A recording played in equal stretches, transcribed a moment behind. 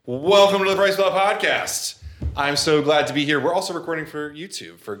Welcome to the Price Bell Podcast. I'm so glad to be here. We're also recording for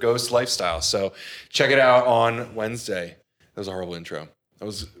YouTube for Ghost Lifestyle, so check it out on Wednesday. That was a horrible intro. That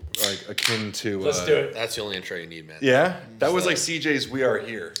was like akin to. Let's do it. That's the only intro you need, man. Yeah, that was like CJ's "We Are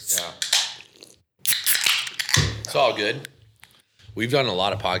Here." Yeah, it's all good. We've done a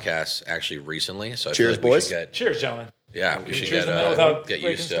lot of podcasts actually recently, so I Cheers, feel like boys. Cheers, gentlemen. We should Cheers without get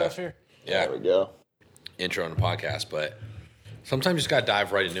breaking used stuff to here. There we go. intro on the podcast, but sometimes you just gotta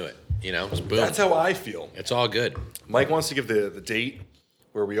dive right into it. You know, just boom. That's how I feel. It's all good. Mike wants to give the date,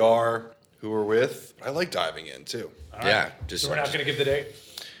 where we are, who we're with. I like diving in too. Yeah, just So we're not going to give the date?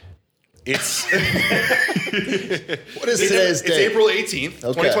 It's What is today's it's date? April 18th,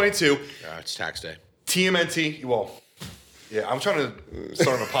 Okay. 2022. it's tax day. TMNT. Well, yeah, I'm trying to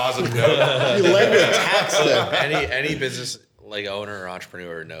start on a positive note. You led with tax them. Any business like owner or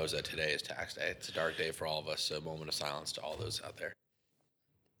entrepreneur knows that today is tax day. It's a dark day for all of us. So a moment of silence to all those out there.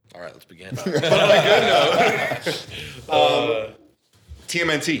 All right, let's begin. But on a good note,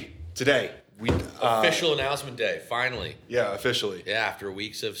 TMNT today. We Official announcement day, finally. yeah, officially. Yeah, after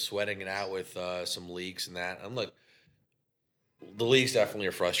weeks of sweating it out with some leaks and that. And look, the leaks definitely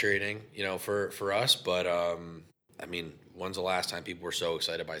are frustrating, you know, for us. But I mean, when's the last time people were so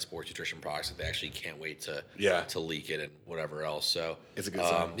excited by sports nutrition products that they actually can't wait to leak it and whatever else? So It's a good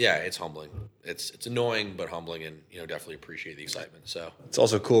sign. Yeah, it's humbling. It's annoying but humbling, and definitely appreciate the excitement. So It's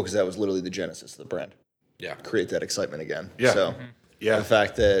also cool because that was literally the genesis of the brand. yeah, Create that excitement again. Yeah. So Yeah. the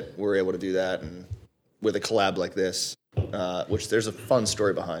fact that we're able to do that and with a collab like this, which there's a fun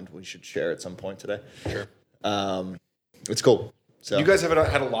story behind, we should share at some point today. sure. It's cool. So You guys have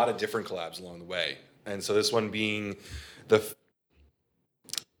had a lot of different collabs along the way. And so this one being the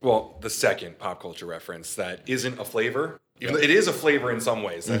second pop culture reference that isn't a flavor. Even though it is a flavor in some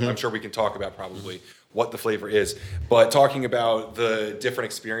ways that I'm sure we can talk about probably what the flavor is. But talking about the different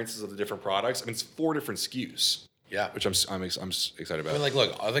experiences of the different products, I mean, it's 4 different SKUs. Yeah. Which I'm excited about. I mean, like,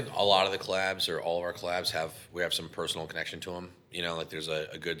 look, I think a lot of the collabs or all of our collabs have some personal connection to them. You know, like there's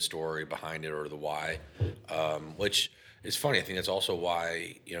a good story behind it or the why, which is funny. I think that's also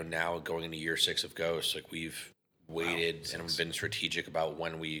why, now going into year 6 of Ghost, like we've waited and been strategic about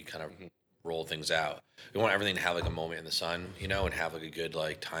when we kind of roll things out. We want everything to have like a moment in the sun, and have like a good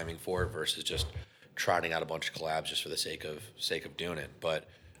like timing for it versus just trotting out a bunch of collabs just for the sake of doing it. But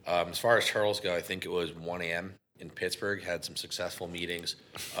as far as turtles go, I think it was 1 a.m. in Pittsburgh, had some successful meetings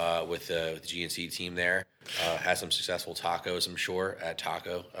with the GNC team there. Had some successful tacos, I'm sure, at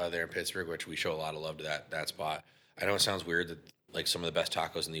Taco there in Pittsburgh, which we show a lot of love to that spot. I know it sounds weird that like some of the best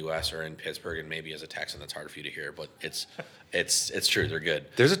tacos in the U.S. are in Pittsburgh, and maybe as a Texan that's hard for you to hear, but it's true. They're good.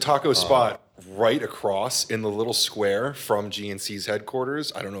 There's a taco spot right across in the little square from GNC's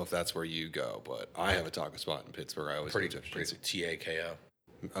headquarters. I don't know if that's where you go, but I have a taco spot in Pittsburgh. I always go to Pretty TAKO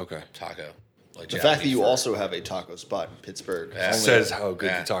Okay. taco. Like the fact that you also have a taco spot in Pittsburgh Says how good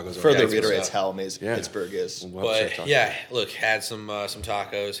the tacos are. further Yeah, reiterates how amazing Pittsburgh is. But yeah, look, had some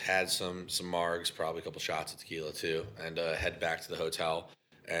tacos, had some margs, probably a couple shots of tequila too, and head back to the hotel.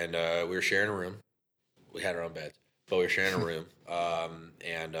 And we were sharing a room. We had our own beds, but we were sharing a room,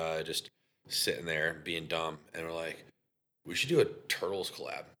 and just sitting there being dumb. And we're like, we should do a Turtles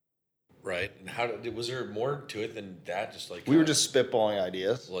collab, right? And was there more to it than that? Just like We were just spitballing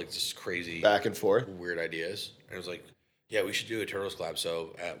ideas, like just crazy back and forth. weird ideas. And it was like, yeah, we should do a Turtles collab.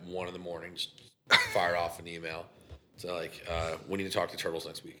 So at 1 a.m, just fired off an email. So like, we need to talk to Turtles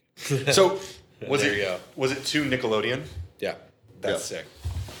next week. So was There you go. Was it to Nickelodeon? Yeah. That's sick.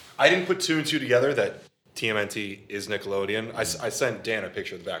 I didn't put 2 and 2 together that TMNT is Nickelodeon. I sent Dan a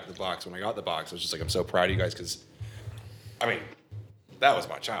picture of the back of the box. When I got the box, I was just like, I'm so proud of you guys because, I mean, that was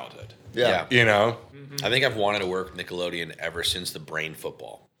my childhood. Yeah. I think I've wanted to work with Nickelodeon ever since the Brain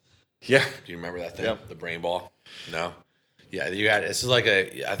Football. Yeah. Do you remember that thing? Yep. The Brain Ball? No? Yeah, this is like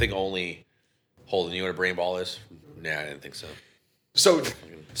I think only Holden, you know what a Brain Ball is? Nah, I didn't think so.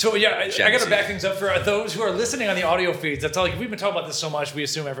 So yeah, I got to Z. back things up for those who are listening on the audio feeds. That's all. Like, we've been talking about this so much, we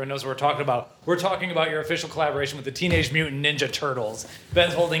assume everyone knows what we're talking about. We're talking about your official collaboration with the Teenage Mutant Ninja Turtles.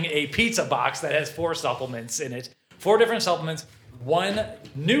 Ben's holding a pizza box that has 4 supplements in it. 4 different supplements. One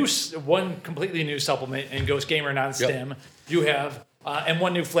completely new supplement in Ghost Gamer Non-Stim. Yep. You have and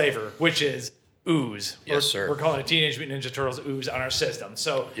one new flavor, which is Ooze. Yes, sir. We're calling it Teenage Mutant Ninja Turtles Ooze on our system.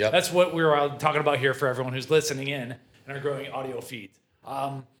 So Yep. that's what we were talking about here for everyone who's listening in and our growing audio feeds.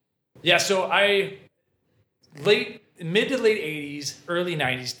 So mid to late 80s, early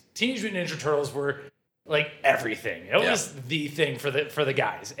 90s, Teenage Mutant Ninja Turtles were like everything. It was the thing for the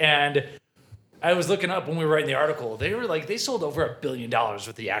guys. And I was looking up when we were writing the article. They sold over $1 billion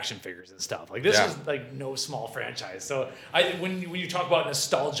with the action figures and stuff. Like this is like no small franchise. So when you talk about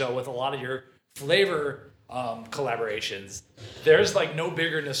nostalgia with a lot of your flavor collaborations, there's like no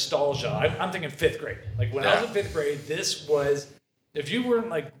bigger nostalgia. I'm thinking 5th grade. Like when I was in 5th grade, this was, if you weren't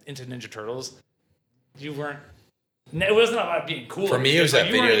like into Ninja Turtles, you weren't. It wasn't about being cool. For me, it was like,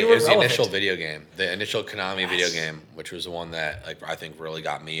 that video. It was the initial video game, the initial Konami video game, which was the one that like I think really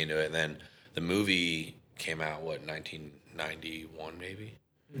got me into it. And then the movie came out 1991 maybe.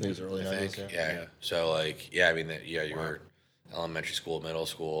 It was early 90s. Yeah. So like I mean you were elementary school, middle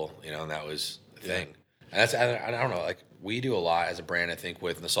school, and that was the thing. And that's I don't know, like we do a lot as a brand, I think,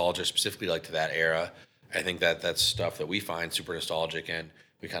 with nostalgia specifically like to that era. I think that's stuff that we find super nostalgic, and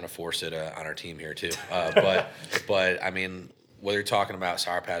we kind of force it on our team here too. But I mean, whether you're talking about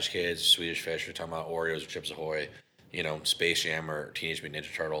Sour Patch Kids, Swedish Fish, you're talking about Oreos or Chips Ahoy, Space Jam or Teenage Mutant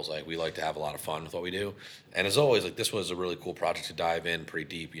Ninja Turtles, like we like to have a lot of fun with what we do. And as always, like this was a really cool project to dive in pretty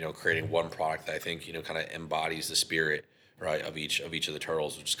deep, creating one product that I think, kind of embodies the spirit, right, of each of the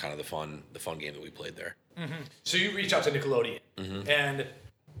turtles, which is kind of the fun game that we played there. Mm-hmm. So you reach out to Nickelodeon and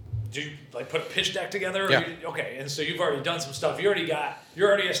do you like put a pitch deck together? Yeah. Okay, and so you've already done some stuff. You're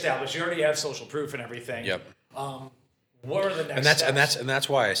already established. You already have social proof and everything. Yep. What are the next steps? And that's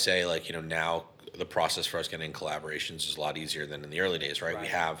why I say, like, now the process for us getting collaborations is a lot easier than in the early days, right? We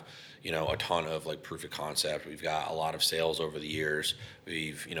have, a ton of like proof of concept. We've got a lot of sales over the years.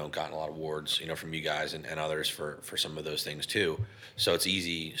 We've, gotten a lot of awards, from you guys and others for some of those things too. So it's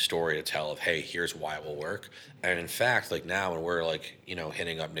easy story to tell of, hey, here's why it will work. And in fact, like now when we're like,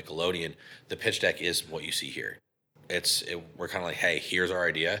 hitting up Nickelodeon, the pitch deck is what you see here. We're kind of like, hey, here's our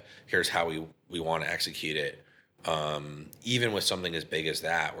idea. Here's how we want to execute it. Even with something as big as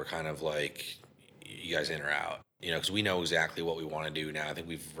that, we're kind of like, you guys in or out, because we know exactly what we want to do now. I think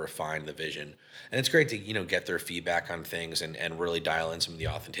we've refined the vision, and it's great to, get their feedback on things and really dial in some of the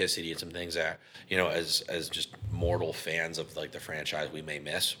authenticity and some things that, as just mortal fans of like the franchise we may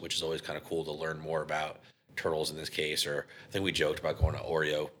miss, which is always kind of cool to learn more about Turtles in this case. Or I think we joked about going to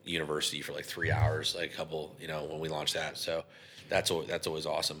Oreo University for like 3 hours, like a couple, when we launched that. So that's always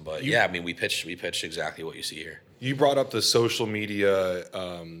awesome. But I mean, we pitched exactly what you see here. You brought up the social media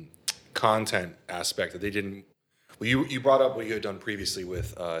content aspect that they didn't. Well, you brought up what you had done previously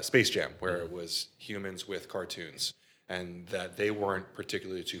with Space Jam, where it was humans with cartoons, and that they weren't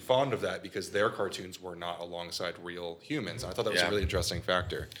particularly too fond of that because their cartoons were not alongside real humans. And I thought that was a really interesting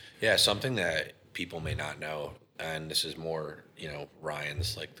factor. Yeah, something that people may not know, and this is more,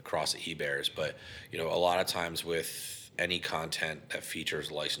 Ryan's like the cross that he bears, but a lot of times with any content that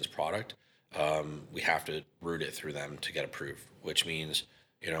features a licensed product, we have to route it through them to get approved, which means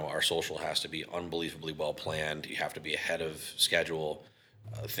our social has to be unbelievably well planned. You have to be ahead of schedule,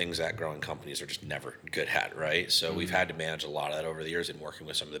 things that growing companies are just never good at, right? So we've had to manage a lot of that over the years in working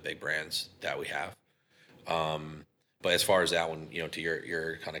with some of the big brands that we have. But as far as that one, to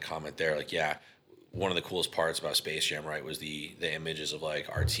your kind of comment there, like, one of the coolest parts about Space Jam, right, was the images of like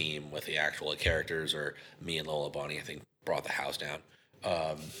our team with the actual like, characters, or me and Lola Bunny, I think, brought the house down.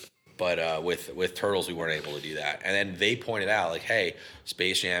 But with Turtles, we weren't able to do that. And then they pointed out, like, hey,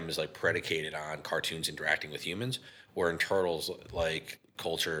 Space Jam is, like, predicated on cartoons interacting with humans, where in Turtles, like,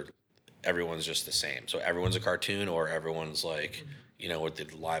 culture, everyone's just the same. So everyone's a cartoon, or everyone's, like, with the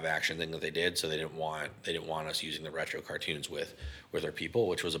live action thing that they did. So they didn't want us using the retro cartoons with our people,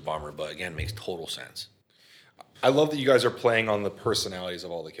 which was a bummer. But, again, makes total sense. I love that you guys are playing on the personalities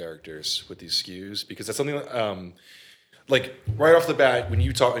of all the characters with these SKUs, because that's something that... like right off the bat, when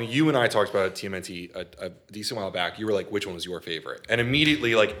you and I talked about a TMNT a decent while back, you were like, which one was your favorite? And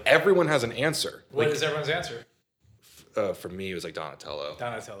immediately, like, everyone has an answer. What like, is everyone's answer? For me, it was like Donatello.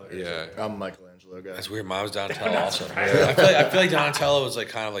 Yeah. I'm a Michelangelo guy. That's weird. Mine was Donatello also. I feel like Donatello was like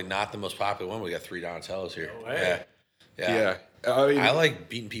kind of like not the most popular one. We got 3 Donatellos here. No way. Yeah. I mean, I like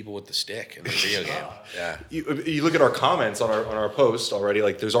beating people with the stick in the video game. Yeah. You look at our comments on our post already.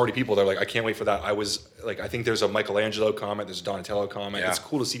 Like, there's already people that are like, I can't wait for that. I was like, I think there's a Michelangelo comment. There's a Donatello comment. Yeah. It's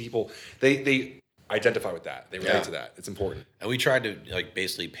cool to see people. They identify with that. They relate to that. It's important. And we tried to like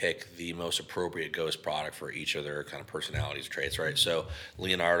basically pick the most appropriate Ghost product for each of their kind of personalities, traits, right? So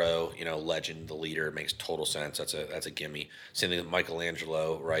Leonardo, legend, the leader, makes total sense. That's a gimme. Same thing with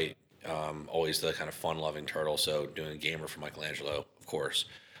Michelangelo, right? Always the kind of fun-loving turtle, so doing a gamer for Michelangelo, of course.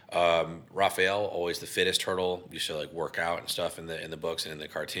 Raphael, always the fittest turtle, used to like work out and stuff in the books and in the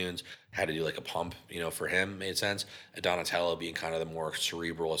cartoons. Had to do like a pump, for him, made sense. And Donatello being kind of the more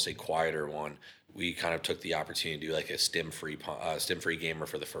cerebral, let's say quieter one, we kind of took the opportunity to do like a stim-free gamer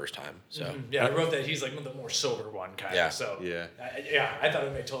for the first time. So I wrote that he's like the more sober one kind of. So I thought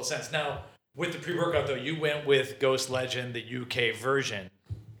it made total sense. Now, With the pre-workout, though, you went with Ghost Legend, the UK version.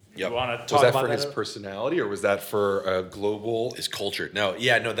 Yep. You want to Was talk that about for that? his personality, or was that for a global? His culture. No,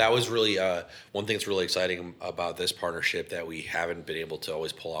 that was really one thing that's really exciting about this partnership that we haven't been able to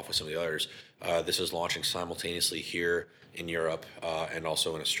always pull off with some of the others. This is launching simultaneously here in Europe and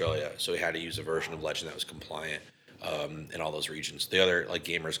also in Australia. So we had to use a version of Legend that was compliant in all those regions. The other, like,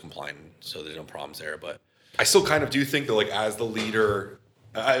 Gamer's compliant, so there's no problems there. But I still kind of do think that, like, as the leader,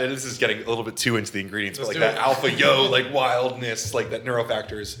 this is getting a little bit too into the ingredients, but Let's like do that it. alpha yo, like wildness, like that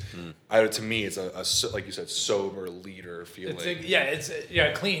neurofactors. To me, it's like you said, sober leader feeling.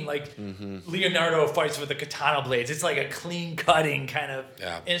 It's clean. Like Leonardo fights with the katana blades. It's like a clean cutting kind of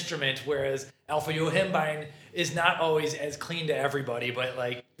instrument, whereas Alpha Yohimbine is not always as clean to everybody, but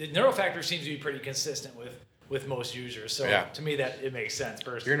like the neurofactor seems to be pretty consistent with most users. So to me, that it makes sense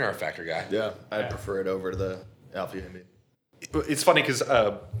personally. you're an R-Factor guy. Yeah, I'd prefer it over to the Alpha Yohimbine. It's funny because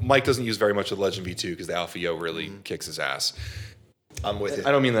Mike doesn't use very much of the Legend V2 because the Alpha Yo really kicks his ass. I'm with you.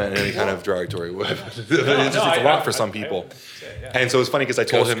 I don't mean that in any kind of derogatory way. It's a lot for some people. Yeah. And so it's funny because I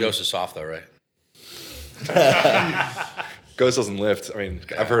told him Ghost is soft though, right? Ghost doesn't lift. I mean,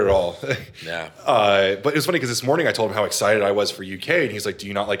 I've heard it all. Yeah. But it was funny because this morning I told him how excited I was for UK, and he's like, "Do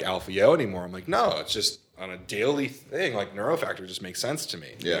you not like Alpha Yo anymore?" I'm like, "No, it's just on a daily thing. Like neurofactor just makes sense to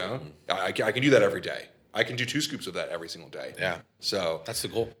me. Yeah. You know? I can do that every day. I can do 2 scoops of that every single day. Yeah. So That's the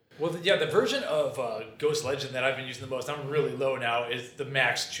goal. Well, the version of Ghost Legend that I've been using the most, I'm really low now, is the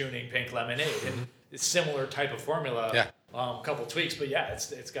Max Tuning Pink Lemonade. And it's similar type of formula. Yeah. A couple tweaks, but yeah,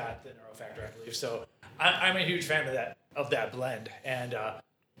 it's got the neurofactor, I believe. So I'm a huge fan of that blend. And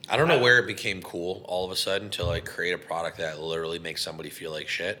I don't know where it became cool all of a sudden to like create a product that literally makes somebody feel like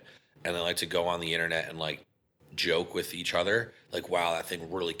shit, and then like to go on the internet and like joke with each other like, wow, that thing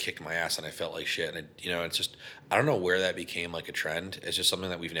really kicked my ass and I felt like shit. And it's just, I don't know where that became like a trend. It's just something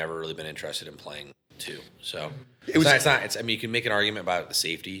that we've never really been interested in playing to. So I mean, you can make an argument about the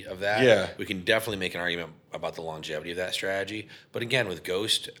safety of that. Yeah. We can definitely make an argument about the longevity of that strategy. But again, with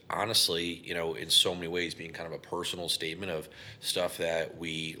Ghost, honestly, in so many ways being kind of a personal statement of stuff that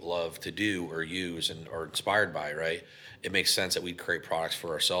we love to do or use and are inspired by, right? It makes sense that we'd create products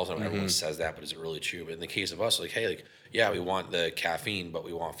for ourselves. And everyone says that, but is it really true? But in the case of us, like, hey, like, yeah, we want the caffeine, but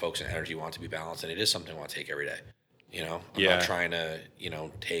we want focus and energy, we want it to be balanced. And it is something I want to take every day. I'm not trying to,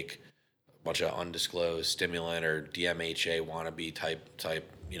 take a bunch of undisclosed stimulant or DMHA wannabe type,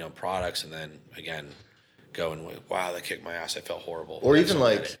 products. And then again, go and wow, that kicked my ass. I felt horrible. Or even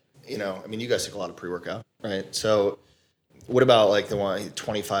like, I mean, you guys take a lot of pre-workout, right? So what about like the one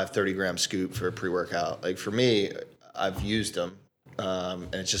 25, 30 gram scoop for a pre-workout? Like for me, I've used them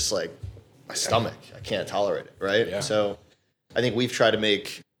and it's just like my stomach. I can't tolerate it, right? Yeah. So I think we've tried to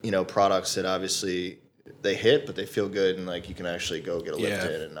make, products that obviously they hit, but they feel good and like you can actually go get a lift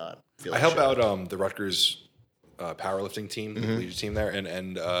in and not feel like I help shit. out the Rutgers powerlifting team, the collegiate team there,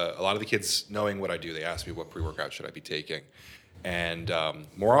 and a lot of the kids, knowing what I do, they ask me what pre-workout should I be taking, and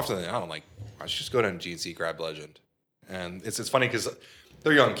more often than not, I'm like, I should just go down to GNC, grab Legend, and it's funny because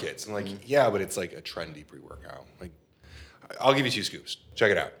they're young kids, and like, yeah, but it's like a trendy pre-workout. Like, I'll give you 2 scoops,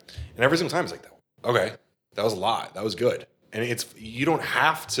 check it out, and every single time it's like, okay, that was a lot, that was good, and you don't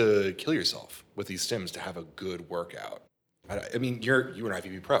have to kill yourself with these stims to have a good workout. I mean, you're an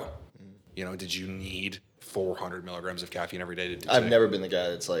IFBB pro. Did you need 400 milligrams of caffeine every day to do I've never been the guy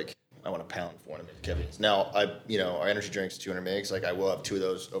that's like, I want a pound for 1 minute caffeine. Now, our energy drinks 200 mgs. Like I will have 2 of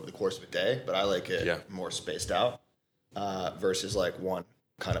those over the course of a day, but I like it more spaced out versus like one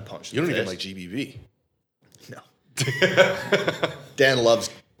kind of punch. You don't even like GBB. No. Dan loves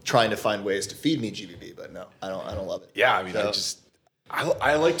trying to find ways to feed me GBB, but no, I don't love it. Yeah, I mean,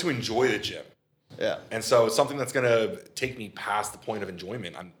 I like to enjoy the gym. Yeah. And so it's something that's going to take me past the point of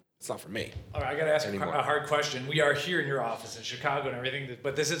enjoyment. It's not for me. All right, I got to ask anymore. a hard question. We are here in your office in Chicago and everything,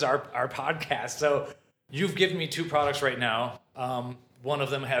 but this is our podcast. So you've given me 2 products right now. One of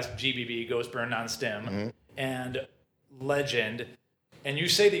them has GBB, Ghost Burn Non-Stim, and Legend. And you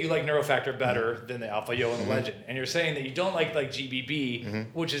say that you like Neurofactor better than the Alpha Yo and the Legend. And you're saying that you don't like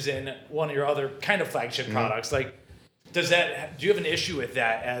GBB, which is in one of your other kind of flagship products. Like, do you have an issue with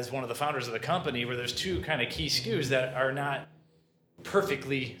that as one of the founders of the company where there's 2 kind of key SKUs that are not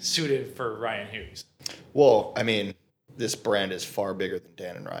perfectly suited for Ryan Hughes? Well, I mean, this brand is far bigger than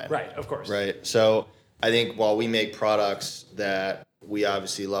Dan and Ryan. Right, of course. Right. So I think while we make products that we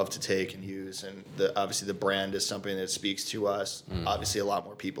obviously love to take and use, and obviously the brand is something that speaks to us, obviously a lot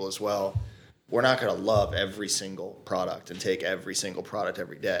more people as well, we're not going to love every single product and take every single product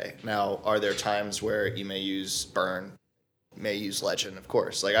every day. Now, are there times where you may use Burn, may use Legend? Of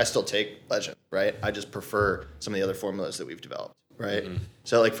course. Like I still take Legend, right? I just prefer some of the other formulas that we've developed, right?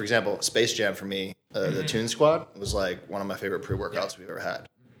 So like, for example, Space Jam for me, the Toon Squad was like one of my favorite pre-workouts we've ever had.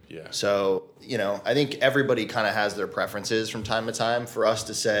 Yeah. So, I think everybody kind of has their preferences from time to time. For us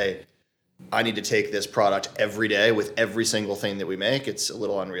to say, I need to take this product every day with every single thing that we make, it's a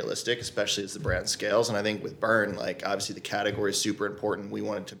little unrealistic, especially as the brand scales. And I think with Burn, like, obviously the category is super important. We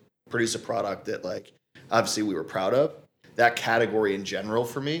wanted to produce a product that, like, obviously we were proud of. That category in general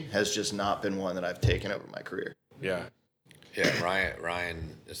for me has just not been one that I've taken over my career. Yeah. Yeah,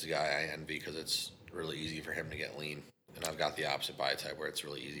 Ryan is the guy I envy because it's really easy for him to get lean. And I've got the opposite body type where it's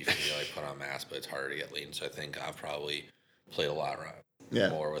really easy for me to like put on mass, but it's harder to get lean. So I think I've probably played a lot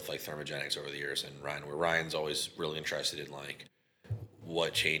more with like thermogenics over the years. And Ryan's always really interested in like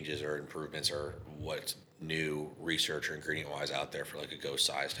what changes or improvements or what's new research or ingredient wise out there for like a ghost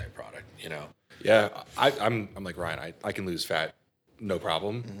size type product, Yeah, I'm like Ryan. I can lose fat, no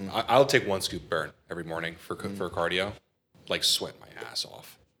problem. I'll take 1 scoop Burn every morning for cardio, like sweat my ass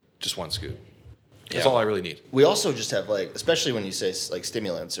off. Just 1 scoop. That's all I really need. We also just have like, especially when you say like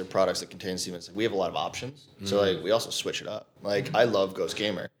stimulants or products that contain stimulants, we have a lot of options. So like we also switch it up. Like I love Ghost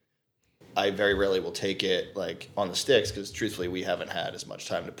Gamer. I very rarely will take it like on the sticks because truthfully we haven't had as much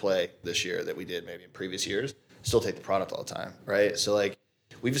time to play this year that we did maybe in previous years. Still take the product all the time, right? So like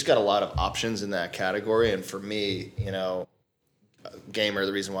we've just got a lot of options in that category. And for me, Gamer,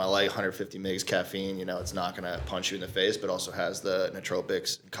 the reason why I like 150 mgs caffeine, it's not going to punch you in the face, but also has the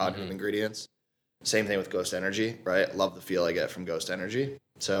nootropics, cognitive ingredients. Same thing with Ghost Energy, right? Love the feel I get from Ghost Energy.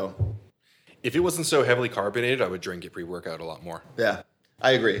 So if it wasn't so heavily carbonated, I would drink it pre-workout a lot more. Yeah,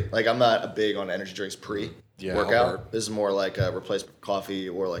 I agree. Like I'm not a big on energy drinks pre-workout. This is more like a replacement for coffee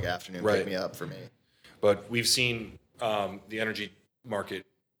or like afternoon pick-me-up for me. But we've seen the energy market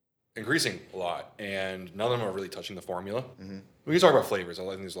increasing a lot, and none of them are really touching the formula. We can talk about flavors. I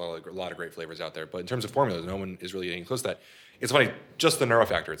think there's a lot of great flavors out there, but in terms of formulas, no one is really getting close to that. It's funny, just the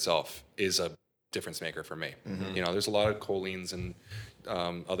neurofactor itself is a difference maker for me. There's a lot of choline and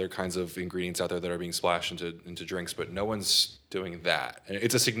other kinds of ingredients out there that are being splashed into drinks, but no one's doing that. And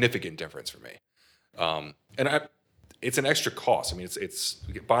it's a significant difference for me. It's an extra cost. I mean, it's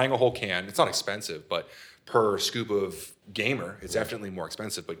buying a whole can. It's not expensive, but per scoop of Gamer, it's definitely more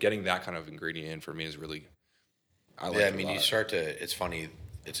expensive. But getting that kind of ingredient in for me is really, I like it a lot. You start to. It's funny.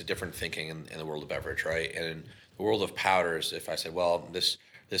 It's a different thinking in the world of beverage, right? And in the world of powders, if I said, well, this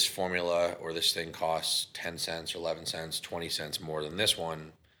formula or this thing costs 10 cents or 11 cents, 20 cents more than this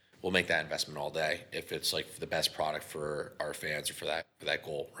one, we'll make that investment all day if it's like the best product for our fans or for that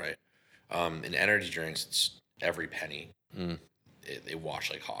goal, right? In energy drinks, it's every penny. They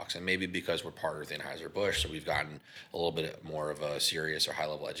wash like hawks. And maybe because we're part of the Anheuser-Busch, so we've gotten a little bit more of a serious or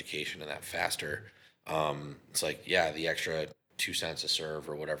high-level education in that faster. It's like, the extra 2 cents a serve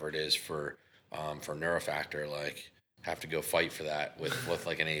or whatever it is for Neurofactor, like, have to go fight for that with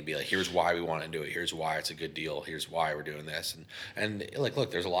like an A, be like, here's why we want to do it. Here's why it's a good deal. Here's why we're doing this. And like,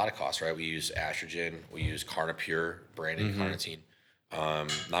 look, there's a lot of costs, right? We use estrogen. We use Carnipure branded carnitine.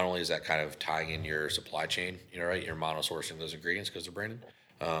 Not only is that kind of tying in your supply chain, right? You're mono-sourcing those ingredients because they're branded.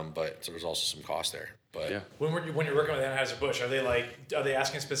 But so there's also some cost there. But when you're working with Anheuser-Busch, are they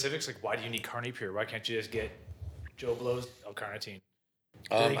asking specifics? Like, why do you need Carnipure? Why can't you just get Joe Blow's carnitine?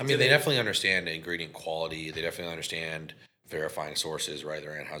 They definitely understand ingredient quality. They definitely understand verifying sources, right?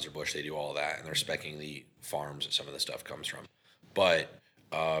 They're Anheuser-Busch. They do all that, and they're speccing the farms that some of the stuff comes from. But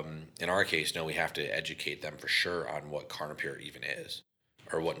in our case, no, we have to educate them for sure on what Carnipure even is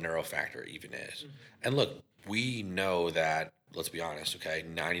or what Neurofactor even is. And look, we know that, let's be honest, okay,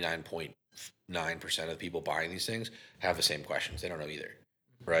 99.9% of the people buying these things have the same questions. They don't know either,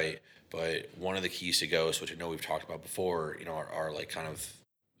 right? But one of the keys to Ghost, which I know we've talked about before, our like kind of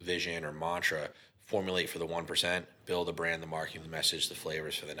vision or mantra, formulate for the 1%, build the brand, the marketing, the message, the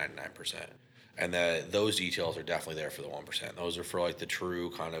flavors for the 99%. And those details are definitely there for the 1%. Those are for like the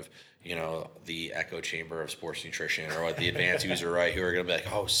true kind of, the echo chamber of sports nutrition or like the advanced user, right? Who are going to be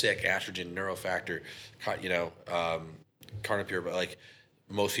like, oh, sick, estrogen, Neurofactor, Carnipure. But like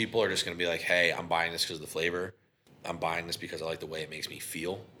most people are just going to be like, hey, I'm buying this because of the flavor. I'm buying this because I like the way it makes me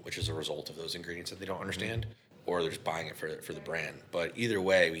feel, which is a result of those ingredients that they don't understand, or they're just buying it for the brand. But either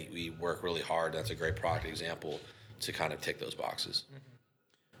way, we work really hard. That's a great product example to kind of tick those boxes.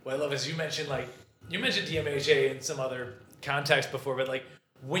 What I love is you mentioned DMHA in some other context before, but like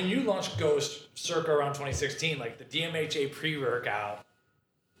when you launched Ghost circa around 2016, like the DMHA pre-workout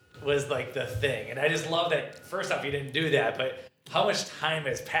was like the thing. And I just love that, first off, you didn't do that, but how much time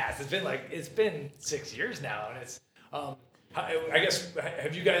has passed? It's been 6 years now, and it's I guess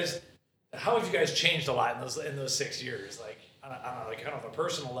how have you guys changed a lot in those 6 years? Like on a kind of a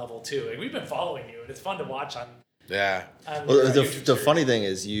personal level too. Like we've been following you, and it's fun to watch on Yeah. Well, the funny thing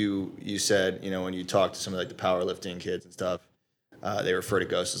is, you said, you know, when you talk to some of like the powerlifting kids and stuff, they refer to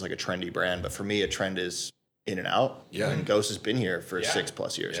Ghost as like a trendy brand. But for me, a trend is in and out. Yeah. And Ghost has been here for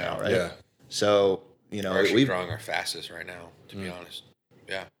 6+ years now, right? Yeah. So, you know, we're actually growing our fastest right now, to be honest.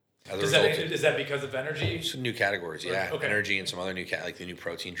 Yeah. Is that because of energy? Some new categories, yeah. Okay. Energy and some other new like the new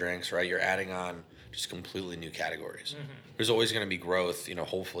protein drinks, right? You're adding on just completely new categories. There's always going to be growth, you know,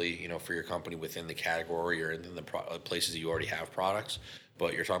 hopefully, you know, for your company within the category or in the places that you already have products.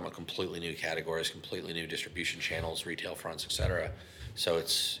 But you're talking about completely new categories, completely new distribution channels, retail fronts, et cetera. So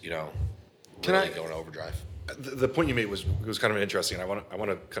it's, you know, really going overdrive. The point you made was kind of interesting. And I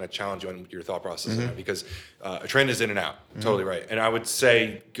want to kind of challenge you on your thought process on that, because a trend is in and out. Totally right. And I would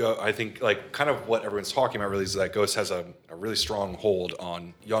say, I think like kind of what everyone's talking about really is that Ghost has a really strong hold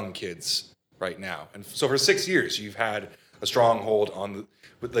on young kids right now. And so for 6 years, you've had a strong hold on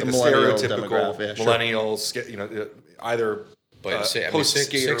with like the stereotypical millennials, you know, either. But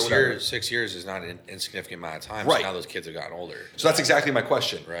six years is not an insignificant amount of time. Right. So now those kids have gotten older. So that's exactly my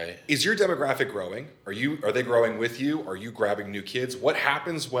question. Right. Is your demographic growing? Are they growing with you? Are you grabbing new kids? What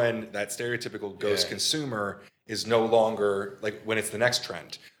happens when that stereotypical Ghost consumer is no longer, like when it's the next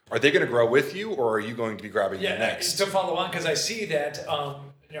trend? Are they going to grow with you, or are you going to be grabbing them next? To follow on, because I see that,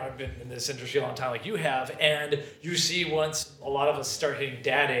 you know, I've been in this industry a long time like you have, and you see once a lot of us start hitting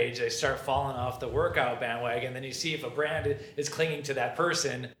dad age, they start falling off the workout bandwagon. Then you see if a brand is clinging to that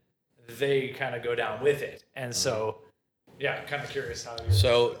person, they kind of go down with it. And so, yeah, I'm kind of curious how you.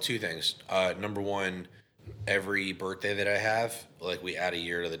 So 2 things. Number 1, every birthday that I have, like we add a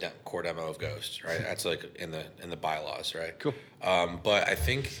year to the core demo of Ghost, right? That's like in the bylaws, right? Cool. But I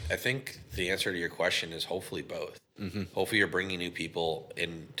think the answer to your question is hopefully both. Hopefully you're bringing new people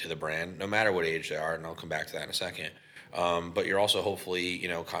into the brand, no matter what age they are, and I'll come back to that in a second. But you're also hopefully, you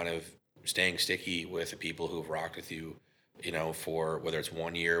know, kind of staying sticky with the people who have rocked with you, you know, for whether it's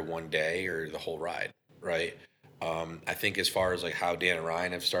 1 year, 1 day, or the whole ride, right? I think as far as like how Dan and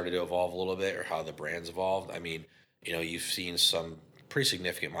Ryan have started to evolve a little bit, or how the brand's evolved, I mean, you know, you've seen some pretty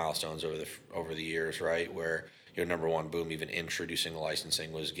significant milestones over the years, right? Where, you know, number 1, boom, even introducing the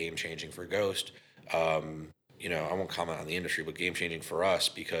licensing was game changing for Ghost. You know, I won't comment on the industry, but game changing for us,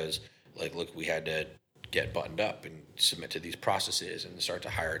 because like, look, we had to get buttoned up and submit to these processes and start to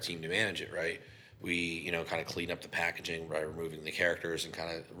hire a team to manage it, right? We, you know, kind of clean up the packaging by removing the characters and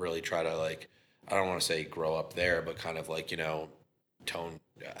kind of really try to, like, I don't want to say grow up there, but kind of like, you know,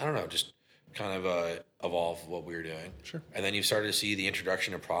 just kind of evolve what we were doing. Sure. And then you started to see the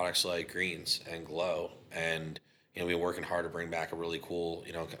introduction of products like Greens and Glow, and, you know, we were working hard to bring back a really cool,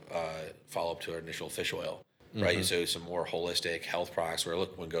 you know, follow up to our initial fish oil. Right, so some more holistic health products. Where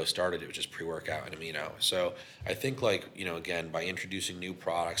look, when Ghost started, it was just pre-workout and amino. So I think, like, you know, again, by introducing new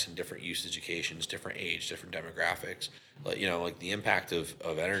products and different usage occasions, different age, different demographics, like, you know, like the impact of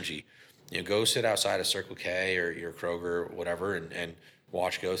energy. You know, go sit outside of Circle K or your Kroger or whatever, and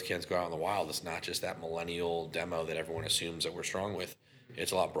watch Ghost cans go out in the wild. It's not just that millennial demo that everyone assumes that we're strong with.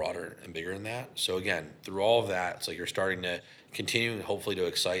 It's a lot broader and bigger than that. So again, through all of that, it's like you're starting to continue, hopefully, to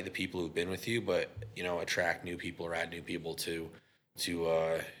excite the people who've been with you, but, you know, attract new people or add new people to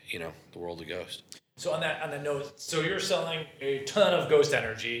you know, the world of Ghost. So on that note, so you're selling a ton of Ghost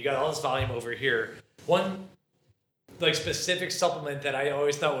energy. You got all this volume over here. One like specific supplement that I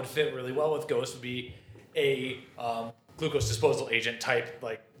always thought would fit really well with Ghost would be a glucose disposal agent type,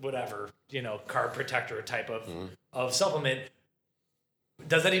 like whatever, you know, carb protector type of supplement.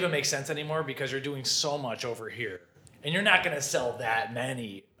 Does that even make sense anymore? Because you're doing so much over here, and you're not going to sell that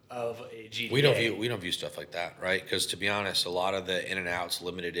many of a GDA. We don't view stuff like that, right? Because to be honest, a lot of the in and outs,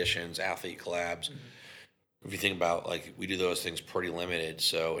 limited editions, athlete collabs. If you think about, like, we do those things pretty limited,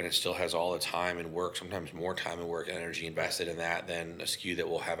 so, and it still has all the time and work, sometimes more time and work and energy invested in that than a SKU that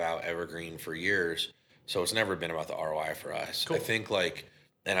will have out evergreen for years. So it's never been about the ROI for us. Cool. I think, like,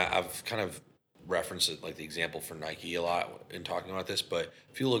 and I've kind of referenced it, like the example for Nike a lot in talking about this, but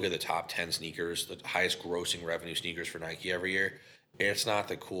if you look at the top 10 sneakers, the highest grossing revenue sneakers for Nike every year, it's not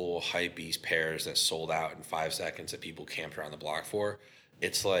the cool hype beast pairs that sold out in 5 seconds that people camped around the block for.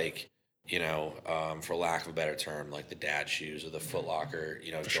 It's like, you know, for lack of a better term, like the dad shoes or the Foot Locker,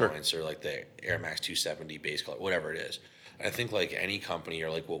 you know, joints, or like the Air Max 270 base color, whatever it is. And I think, like, any company,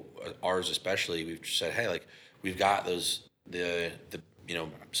 or like, well, ours especially, we've said, hey, like, we've got those the you know,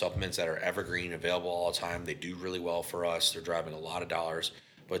 supplements that are evergreen, available all the time. They do really well for us. They're driving a lot of dollars.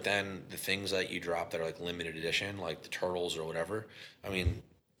 But then the things that you drop that are like limited edition, like the turtles or whatever, I mean,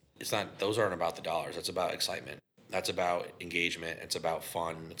 those aren't about the dollars. That's about excitement. That's about engagement. It's about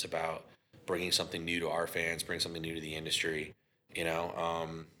fun. It's about bringing something new to our fans, bringing something new to the industry, you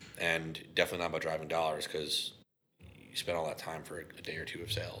know, and definitely not about driving dollars, because you spend all that time for a day or two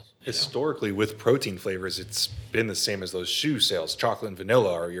of sales. Historically, with protein flavors, it's been the same as those shoe sales. Chocolate and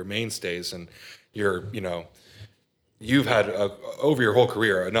vanilla are your mainstays, and you've had over your whole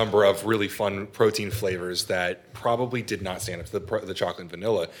career a number of really fun protein flavors that probably did not stand up to the chocolate and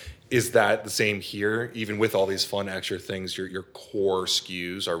vanilla. Is that the same here? Even with all these fun extra things, your core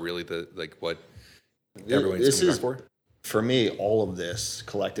SKUs are really what everyone's coming back for? For me, all of this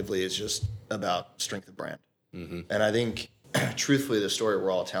collectively is just about strength of brand. Mm-hmm. And I think, truthfully, the story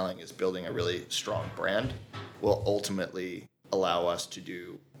we're all telling is building a really strong brand will ultimately allow us to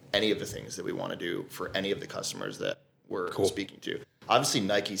do any of the things that we want to do for any of the customers that we're speaking to. Obviously,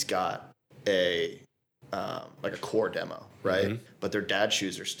 Nike's got a core demo, right? Mm-hmm. But their dad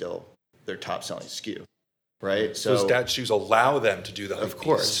shoes are still their top selling SKU, right? So those dad shoes allow them to do that. Of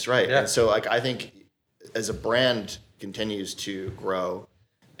course, right? Yeah. And so, I think as a brand continues to grow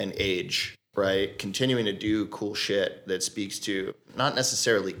and age, right? Continuing to do cool shit that speaks to not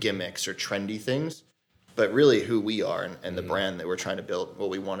necessarily gimmicks or trendy things, but really who we are and the brand that we're trying to build, what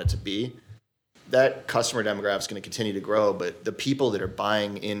we want it to be. That customer demographic is going to continue to grow, but the people that are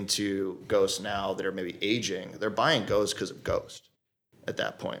buying into Ghost now that are maybe aging, they're buying Ghost because of Ghost at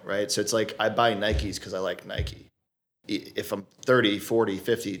that point, right? So it's like I buy Nikes because I like Nike. If I'm 30, 40,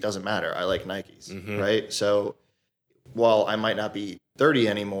 50, it doesn't matter. I like Nikes, right? So while I might not be 30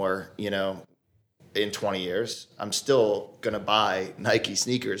 anymore, in 20 years, I'm still going to buy Nike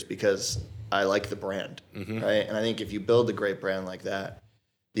sneakers because I like the brand, right? And I think if you build a great brand like that,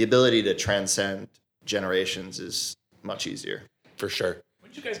 the ability to transcend generations is much easier. For sure.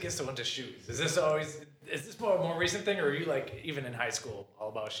 When did you guys get so into shoes? Is this more recent thing, or are you even in high school all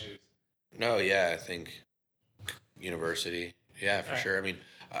about shoes? No, yeah, I think university. Yeah, for sure. I mean,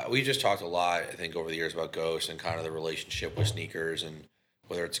 we just talked a lot, I think, over the years about Ghost and kind of the relationship with sneakers, and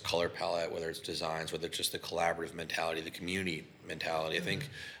whether it's color palette, whether it's designs, whether it's just the collaborative mentality, the community mentality. I think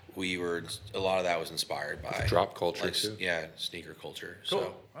a lot of that was inspired by drop culture too. Yeah, sneaker culture. Cool.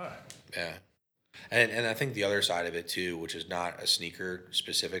 So, all right. Yeah. And I think the other side of it too, which is not a sneaker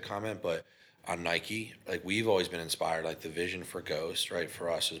specific comment, but on Nike, we've always been inspired, the vision for Ghost, right? For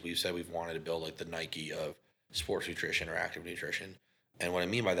us, is we've said we've wanted to build the Nike of sports nutrition or active nutrition. And what I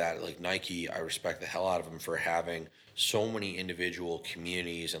mean by that, Nike, I respect the hell out of them for having so many individual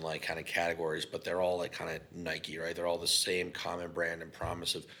communities and kind of categories, but they're all kind of Nike, right? They're all the same common brand and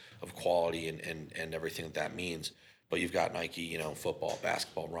promise of quality and everything that means. But you've got Nike, football,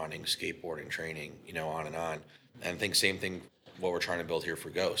 basketball, running, skateboarding, training, on and on. And I think same thing what we're trying to build here for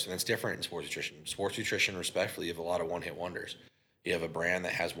Ghost. And it's different in sports nutrition. Sports nutrition, respectfully, you have a lot of one-hit wonders. You have a brand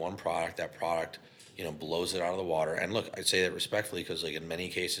that has one product, that product blows it out of the water. And look, I'd say that respectfully because in many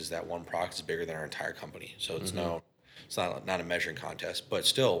cases that one product is bigger than our entire company. So it's it's not a measuring contest. But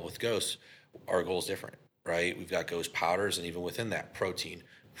still, with Ghost, our goal is different, right? We've got Ghost powders, and even within that, protein,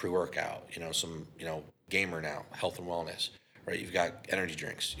 pre-workout, some gamer now, health and wellness, right? You've got energy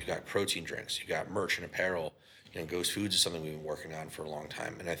drinks, you've got protein drinks, you've got merch and apparel. Ghost Foods is something we've been working on for a long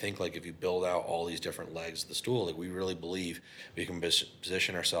time. And I think if you build out all these different legs of the stool, we really believe we can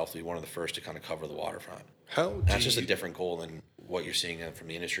position ourselves to be one of the first to kind of cover the waterfront. That's just a different goal than what you're seeing from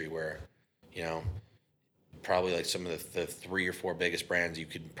the industry where, probably some of the 3 or 4 biggest brands you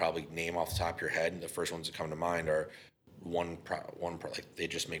could probably name off the top of your head. And the first ones that come to mind are they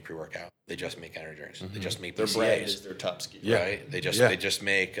just make pre-workout. They just make energy drinks. They just make BCAAs. Their brand is their top SKU. Yeah. Right? They just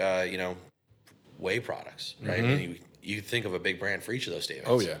make, whey products, right? And you think of a big brand for each of those statements.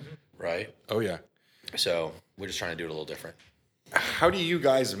 Oh, yeah. Right? Oh, yeah. So we're just trying to do it a little different. How do you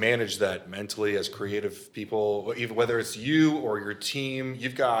guys manage that mentally as creative people, even whether it's you or your team?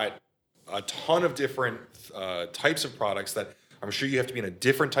 You've got a ton of different types of products that I'm sure you have to be in a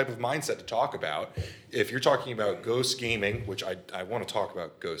different type of mindset to talk about. If you're talking about Ghost Gaming, which I want to talk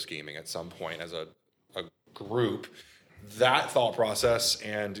about Ghost Gaming at some point as a group, that thought process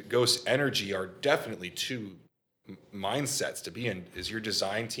and Ghost Energy are definitely two mindsets to be in. Is your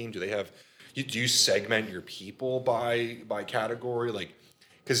design team, do you segment your people by category?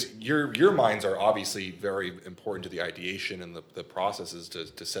 Because your minds are obviously very important to the ideation and the processes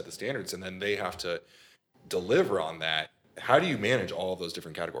to set the standards, and then they have to deliver on that. How do you manage all of those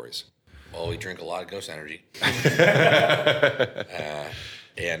different categories? Well, we drink a lot of Ghost Energy.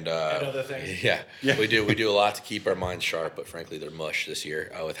 And other things. Yeah, we do a lot to keep our minds sharp, but frankly, they're mush this year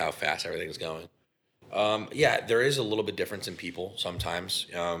with how fast everything's going. There is a little bit difference in people sometimes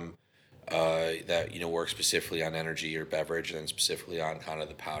that work specifically on energy or beverage, and then specifically on kind of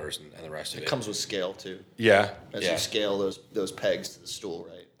the powders and the rest of it. It comes with scale too. Yeah. As you scale those pegs to the stool,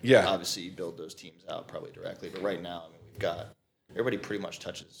 right? Yeah. Obviously, you build those teams out probably directly, but right now, we've got everybody pretty much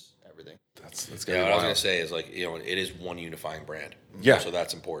touches everything. everything. That's Yeah, what I was gonna say is like it is one unifying brand. Yeah. So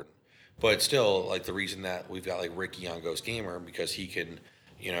that's important. But still, like the reason that we've got like Ricky on Ghost Gamer because he can,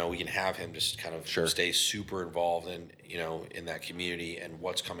 we can have him just kind of stay super involved in that community and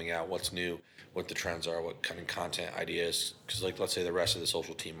what's coming out, what's new, what the trends are, what kind of content ideas. Because like let's say the rest of the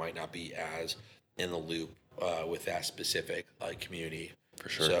social team might not be as in the loop with that specific like community. For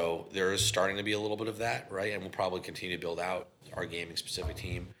sure. So there is starting to be a little bit of that, right? And we'll probably continue to build out our gaming specific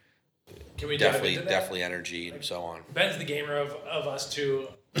team. Can we dive into that? Definitely energy and so on. Ben's the gamer of us two.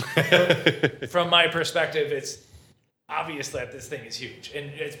 From my perspective, it's obvious that this thing is huge, and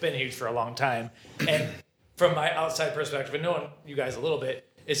it's been huge for a long time. And from my outside perspective, and knowing you guys a little bit,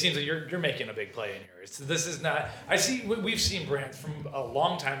 it seems like you're making a big play in here. This is not. We've seen brands from a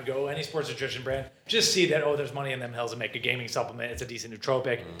long time ago, any sports nutrition brand, just see that there's money in them hills and make a gaming supplement. It's a decent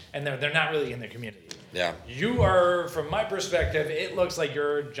nootropic, and they're not really in the community. Yeah. You are, from my perspective, it looks like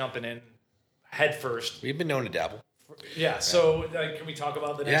you're jumping in head first. We've been known to dabble. Yeah. So can we talk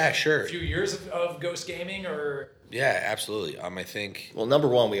about the next few years of Ghost Gaming or? Yeah, absolutely. I think. Well, number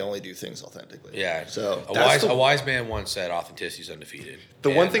one, we only do things authentically. Yeah. So a wise man once said, "Authenticity is undefeated."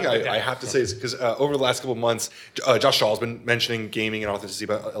 The one thing I have to say is because over the last couple of months, Josh Shaw's been mentioning gaming and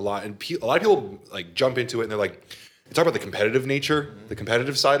authenticity a lot, and a lot of people like jump into it and they're like, they talk about the competitive nature, the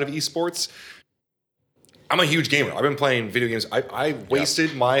competitive side of esports. I'm a huge gamer. I've been playing video games. I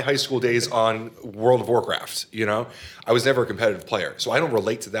wasted my high school days on World of Warcraft. I was never a competitive player, so I don't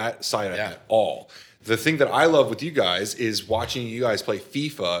relate to that side at all. The thing that I love with you guys is watching you guys play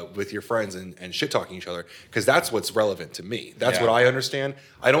FIFA with your friends and shit talking each other, because that's what's relevant to me. That's what I understand.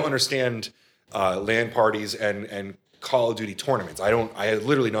 I don't understand LAN parties and Call of Duty tournaments. I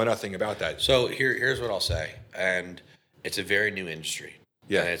literally know nothing about that. So here's what I'll say, and it's a very new industry.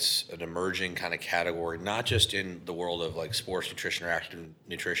 Yeah. And it's an emerging kind of category, not just in the world of like sports nutrition or active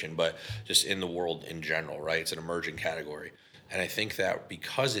nutrition, but just in the world in general, right? It's an emerging category. And I think that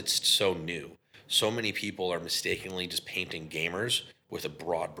because it's so new, so many people are mistakenly just painting gamers with a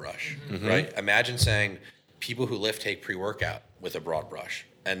broad brush, right? Imagine saying people who lift take pre-workout with a broad brush.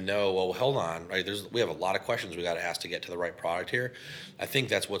 And no, well, hold on, right? We have a lot of questions we got to ask to get to the right product here. I think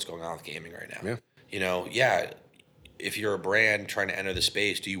that's what's going on with gaming right now. Yeah. If you're a brand trying to enter the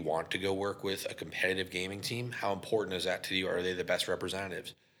space, do you want to go work with a competitive gaming team? How important is that to you? Are they the best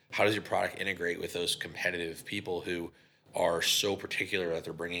representatives? How does your product integrate with those competitive people who are so particular that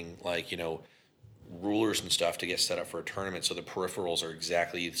they're bringing rulers and stuff to get set up for a tournament so the peripherals are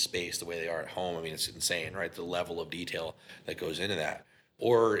exactly the space the way they are at home? I mean, it's insane, right? The level of detail that goes into that.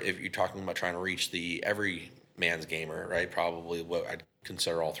 Or if you're talking about trying to reach the every man's gamer, right? Probably what I'd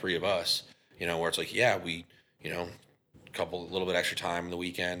consider all three of us, where it's like, we, a little bit extra time in the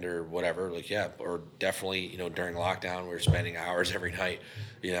weekend or whatever, or definitely, during lockdown, we're spending hours every night,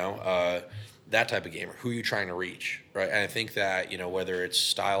 that type of gamer. Who are you trying to reach, right? And I think that, whether it's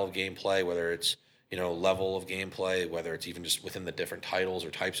style of gameplay, whether it's, level of gameplay, whether it's even just within the different titles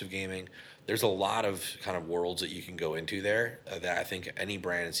or types of gaming, there's a lot of kind of worlds that you can go into there that I think any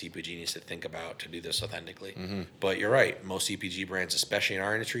brand in CPG needs to think about to do this authentically. But you're right, most CPG brands, especially in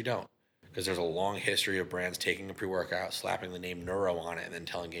our industry, don't. Because there's a long history of brands taking a pre-workout, slapping the name Neuro on it, and then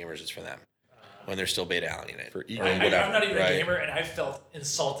telling gamers it's for them when they're still beta-alling it. I'm not even a gamer, and I felt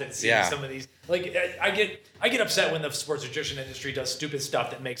insulted seeing some of these. Like, I get upset when the sports nutrition industry does stupid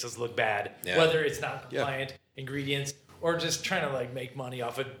stuff that makes us look bad, whether it's not compliant ingredients or just trying to like make money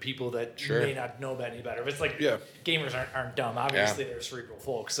off of people that may not know any better. If it's like gamers aren't dumb. Obviously, they're cerebral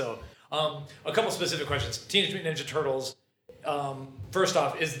folks. So, a couple specific questions. Teenage Mutant Ninja Turtles. First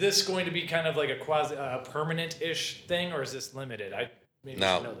off, is this going to be kind of like a quasi permanent-ish thing, or is this limited? I maybe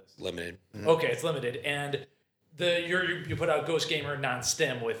should know this. Limited. Okay, it's limited, and you put out Ghost Gamer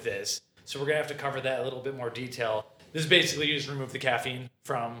non-stim with this, so we're gonna have to cover that a little bit more detail. This is basically you just remove the caffeine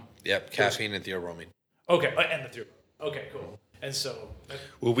from. Yep, caffeine and theobromine. Okay, and the theobromine. Okay, cool. And so,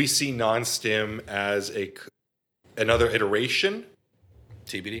 will we see non-stim as another iteration?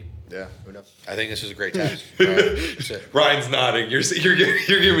 TBD. Yeah, who knows? I think this is a great test. Ryan's nodding. You're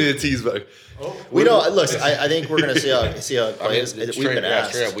giving me the tease back. We don't look. I think we're gonna see how it plays. We've been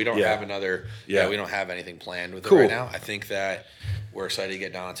asked. We don't have another. We don't have anything planned with it right now. I think that we're excited to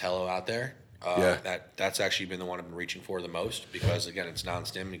get Donatello out there. That's actually been the one I've been reaching for the most because again, it's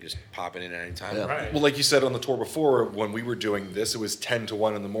non-stim. You can just pop it in at any time. Yeah. Right. Well, like you said on the tour before, when we were doing this, it was 10 to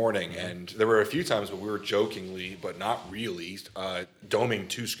 1 in the morning, and there were a few times where we were jokingly, but not really, doming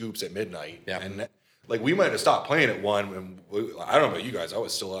 2 scoops at midnight. Yeah. And like we might have stopped playing at 1, and I don't know about you guys, I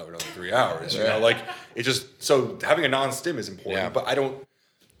was still up another 3 hours. Like it just so having a non-stim is important, but I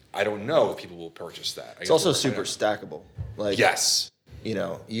don't know if people will purchase that. It's also super stackable. Like yes.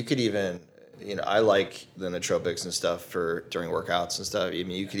 you could even, I like the nootropics and stuff for during workouts and stuff. I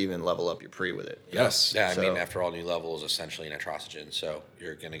mean, you could even level up your pre with it. Yes. Yeah, I mean, after all, new level is essentially nitrogen, so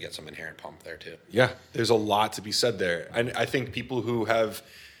you're going to get some inherent pump there too. Yeah, there's a lot to be said there. And I think people who have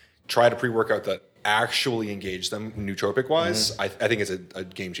tried a pre-workout that actually engage them nootropic-wise, I think it's a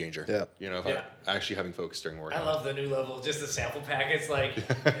game changer. Yeah. Actually having focus during workout. I love the new level, just the sample packets. Like,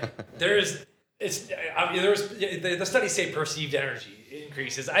 the studies say perceived energy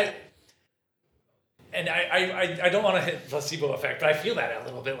increases. I don't want to hit placebo effect, but I feel that a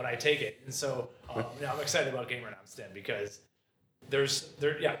little bit when I take it. And so I'm excited about Gamer Now Stem because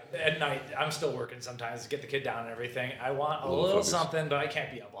at night I'm still working sometimes to get the kid down and everything. I want a little something, but I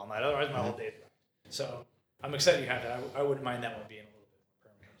can't be up all night. Otherwise, my whole day. So I'm excited you have that. I wouldn't mind that one being a little bit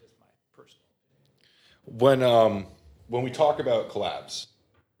more permanent, just my personal opinion. When we talk about collabs,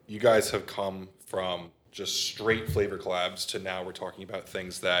 you guys have come from just straight flavor collabs to now we're talking about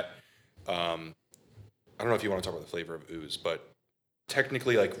things that I don't know if you want to talk about the flavor of ooze, but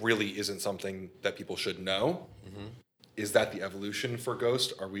technically like really isn't something that people should know. Mm-hmm. Is that the evolution for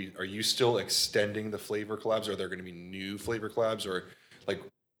Ghost? Are you still extending the flavor collabs? Are there going to be new flavor collabs or like?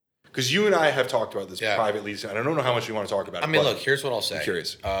 Because you and I have talked about this privately, and I don't know how much you want to talk about it. I mean, look, here's what I'll say. I'm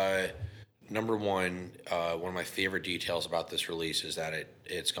curious. Number one of my favorite details about this release is that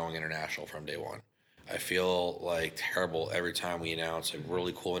it's going international from day one. I feel like terrible every time we announce a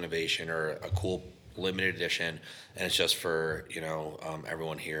really cool innovation or a cool limited edition, and it's just for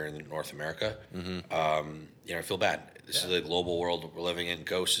everyone here in North America. Mm-hmm. I feel bad. This is a global world we're living in.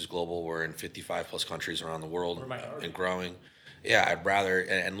 Ghost is global. We're in 55 plus countries around the world and growing. Yeah, I'd rather,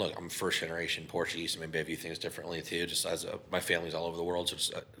 and look, I'm first generation Portuguese, so maybe I view things differently too, just as my family's all over the world, so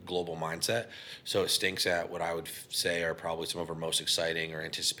it's a global mindset. So it stinks at what I would say are probably some of our most exciting or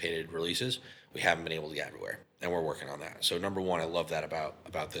anticipated releases we haven't been able to get everywhere, and we're working on that. So number one, I love that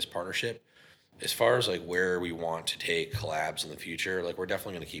about this partnership. As far as like where we want to take collabs in the future, like we're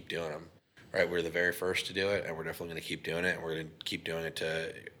definitely going to keep doing them, right? We're the very first to do it, and we're definitely going to keep doing it, and we're going to keep doing it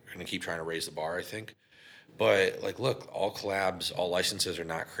we're going to keep trying to raise the bar, I think. But like, look, all collabs, all licenses are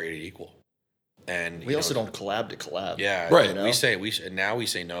not created equal, and we also don't collab to collab. Yeah, right. We say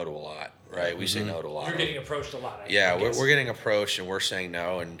no to a lot, right? We say no to a lot. You're getting approached a lot. We're getting approached, and we're saying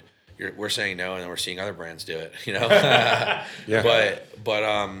no, and we're saying no, and then we're seeing other brands do it. Yeah. But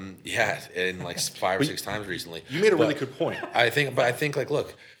in like 5 or 6 times recently. You made a really good point. I think like,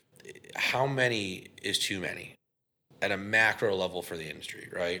 look, how many is too many at a macro level for the industry,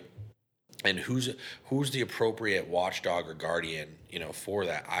 right? And who's the appropriate watchdog or guardian, for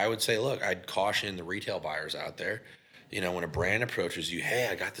that? I would say, look, I'd caution the retail buyers out there. When a brand approaches you, hey,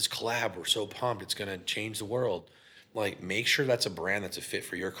 I got this collab, we're so pumped, it's gonna change the world. Like, make sure that's a brand that's a fit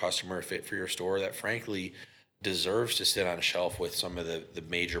for your customer, a fit for your store, that frankly deserves to sit on a shelf with some of the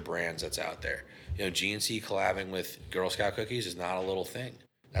major brands that's out there. GNC collabing with Girl Scout cookies is not a little thing.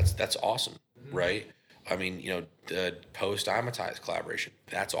 That's awesome, right? I mean, the post-Amatize collaboration,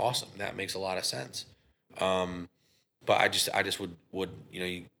 that's awesome. That makes a lot of sense. But I just would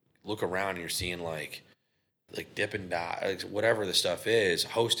you look around and you're seeing like Dip and Die, like whatever the stuff is,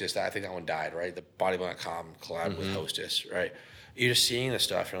 Hostess, I think that one died, right? The Bodybuilding.com collab with Hostess, right? You're just seeing the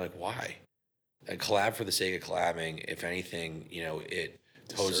stuff, you're like, why? And collab for the sake of collabing, if anything, it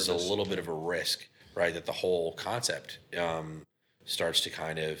poses a little bit of a risk, right? That the whole concept starts to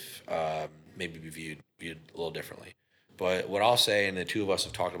kind of maybe be viewed a little differently. But what I'll say, and the two of us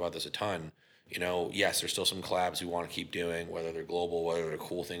have talked about this a ton, yes, there's still some collabs we want to keep doing, whether they're global, whether they're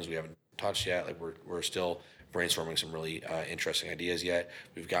cool things we haven't touched yet. Like we're still brainstorming some really interesting ideas yet.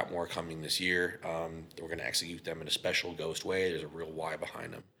 We've got more coming this year. We're going to execute them in a special Ghost way. There's a real why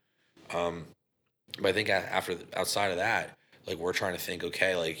behind them. But I think outside of that, like we're trying to think,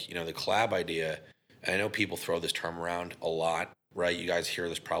 okay, like, the collab idea, and I know people throw this term around a lot, right? You guys hear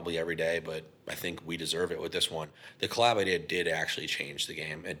this probably every day, but I think we deserve it with this one. The collab idea did actually change the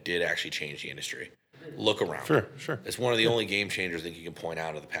game. It did actually change the industry. Look around. Sure. It's one of the only game changers I think you can point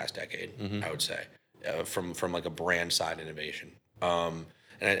out of the past decade, I would say, from like a brand side innovation. And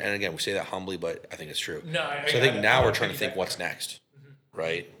again, we say that humbly, but I think it's true. No, I think now we're trying to think what's next,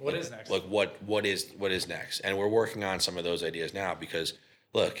 right? What is next? Like what is next? And we're working on some of those ideas now because,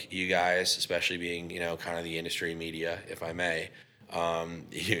 look, you guys, especially being kind of the industry media, if I may,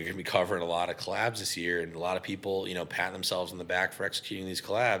 you're going to be covering a lot of collabs this year, and a lot of people pat themselves on the back for executing these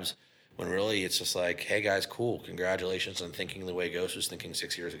collabs. When really it's just like, hey guys, cool, congratulations on thinking the way Ghost was thinking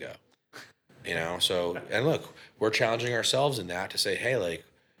 6 years ago. So, and look, we're challenging ourselves in that to say, hey, like,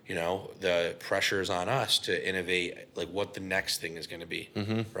 the pressure is on us to innovate, like what the next thing is going to be,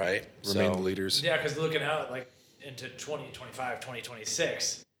 right? Remain the leaders. Yeah, because looking out, like into 2025,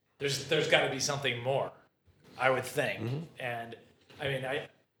 2026, there's got to be something more, I would think. And I mean,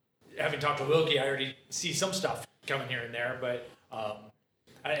 having talked to Wilkie, I already see some stuff coming here and there, but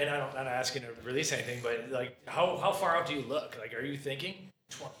I'm not asking to release anything, but like how far out do you look? Like, are you thinking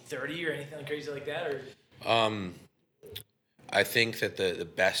 2030 or anything crazy like that? Or I think that the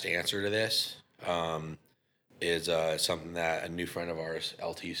best answer to this is something that a new friend of ours,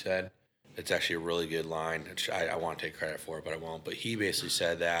 LT, said. It's actually a really good line. I want to take credit for it, but I won't. But he basically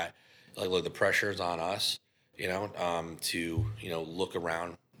said that, like, look, the pressure is on us, to, look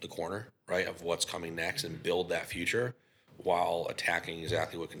around the corner, right, of what's coming next and build that future while attacking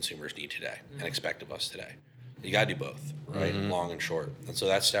exactly what consumers need today and expect of us today. You got to do both, right, long and short. And so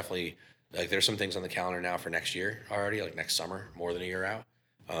that's definitely, like, there's some things on the calendar now for next year already, like next summer, more than a year out.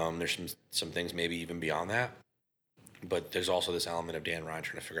 There's some things maybe even beyond that. But there's also this element of Dan Ryan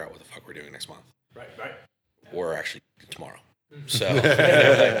trying to figure out what the fuck we're doing next month. Right. Or actually tomorrow. So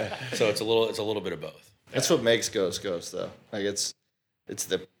so it's a little bit of both. That's what makes Ghost, though. Like, it's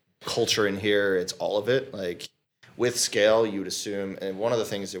the culture in here. It's all of it. Like, with scale, you would assume, and one of the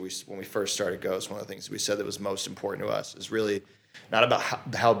things that when we first started Ghost, one of the things we said that was most important to us is really not about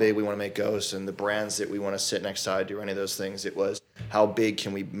how big we want to make Ghost and the brands that we want to sit next side or any of those things. It was how big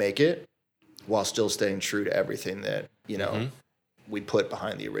can we make it while still staying true to everything that, we put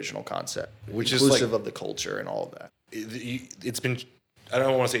behind the original concept, which inclusive is like, of the culture and all of that. It's been, I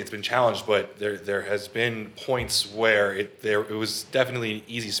don't want to say it's been challenged, but there has been points where it was definitely an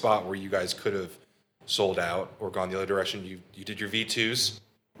easy spot where you guys could have sold out or gone the other direction. You did your V2s,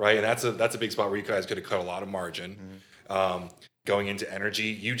 right? And that's a big spot where you guys could have cut a lot of margin. Going into energy,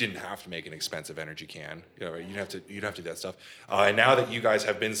 you didn't have to make an expensive energy can. Right? You'd have to do that stuff. And now that you guys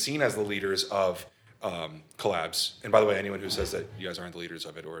have been seen as the leaders of Collabs, and by the way, anyone who says that you guys aren't the leaders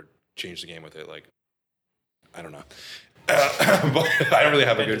of it or change the game with it, like, I don't know. But I don't really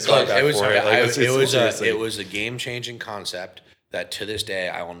have a good feedback for it. It was a game-changing concept that to this day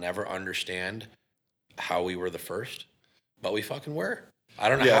I will never understand how we were the first, but we fucking were. I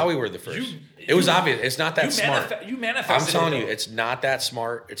don't know how we were the first. It was obvious. It's not that smart. You manifested. I'm telling you, it's not that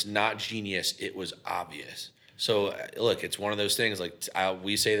smart. It's not genius. It was obvious. So look, it's one of those things. Like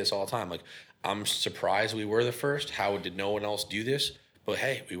we say this all the time. Like, I'm surprised we were the first. How did no one else do this? But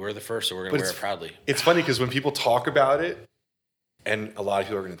hey, we were the first, so we're going to wear it proudly. It's funny because when people talk about it, and a lot of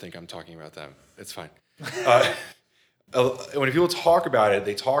people are going to think I'm talking about them. It's fine. When people talk about it,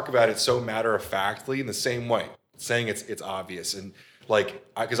 they talk about it so matter-of-factly in the same way, saying it's obvious. And like,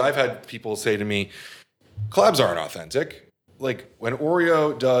 because I've had people say to me, collabs aren't authentic. Like, when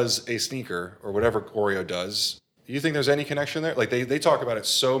Oreo does a sneaker or whatever Oreo does, do you think there's any connection there? Like, they talk about it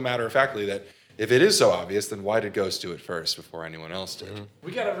so matter-of-factly that if it is so obvious, then why did Ghost do it first before anyone else did?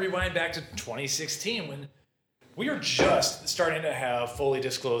 We got to rewind back to 2016 when we were just starting to have fully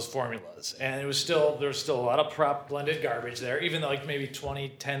disclosed formulas, and there was still a lot of prop blended garbage there. Even though, like, maybe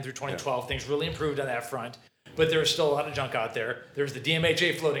 2010 through 2012, things really improved on that front, but there was still a lot of junk out there. There was the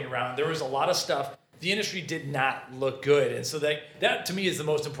DMHA floating around. There was a lot of stuff. The industry did not look good, and so that to me is the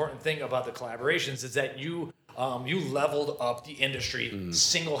most important thing about the collaborations is that you leveled up the industry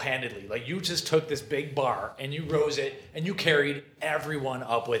single-handedly. Like, you just took this big bar and you rose it and you carried everyone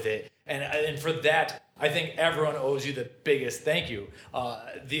up with it. And for that, I think everyone owes you the biggest thank you.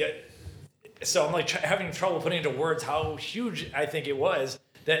 So I'm like having trouble putting into words how huge I think it was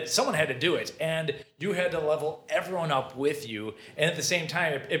that someone had to do it, and you had to level everyone up with you. And at the same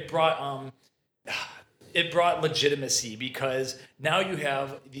time, it brought legitimacy, because now you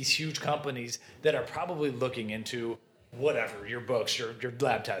have these huge companies that are probably looking into whatever, your books, your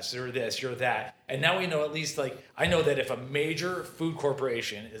lab tests, or this, your that. And now we know, at least, like, I know that if a major food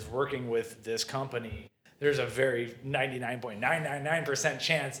corporation is working with this company, there's a very 99.999%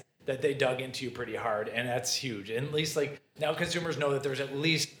 chance that they dug into you pretty hard, and that's huge. And at least, like, now consumers know that there's at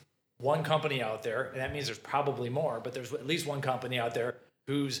least one company out there, and that means there's probably more, but there's at least one company out there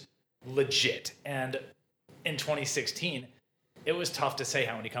who's legit. And in 2016, it was tough to say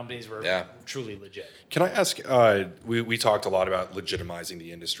how many companies were truly legit. Can I ask, we talked a lot about legitimizing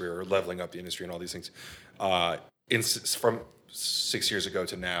the industry or leveling up the industry and all these things. From 6 years ago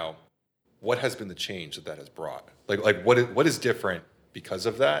to now, what has been the change that has brought? Like what is different because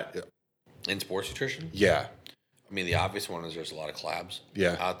of that? In sports nutrition? Yeah. I mean, the obvious one is there's a lot of collabs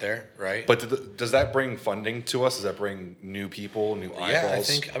out there, right? But does that bring funding to us? Does that bring new people, new eyeballs?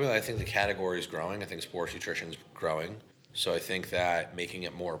 Yeah, I think the category is growing. I think sports nutrition is growing. So I think that making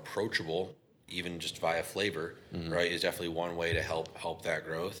it more approachable, even just via flavor, right, is definitely one way to help that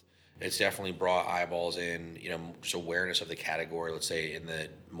growth. it's definitely brought eyeballs in, just awareness of the category, let's say in the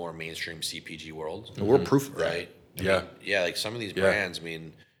more mainstream CPG world. We're proof of that. Right? Yeah, like some of these brands,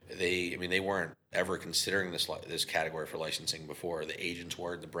 they weren't ever considering this category for licensing before. The agents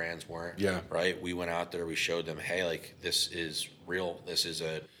weren't, the brands weren't. Yeah. Right? We went out there, we showed them, hey, like this is real, this is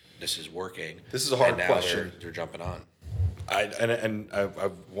working. This is a hard and now question. They're jumping on. I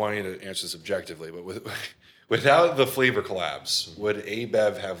want you to answer this objectively, but without the flavor collabs, would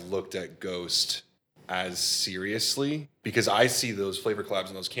ABEV have looked at Ghost as seriously? Because I see those flavor collabs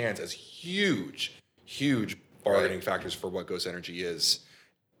in those cans as huge bargaining factors for what Ghost Energy is.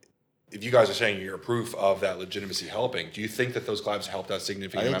 If you guys are saying you're proof of that legitimacy helping, do you think that those collabs helped out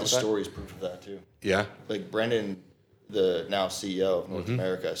significantly? I think the story is proof of that too. Yeah. Like Brendan, the now CEO of North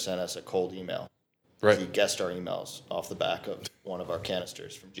America, sent us a cold email. Right. He guessed our emails off the back of one of our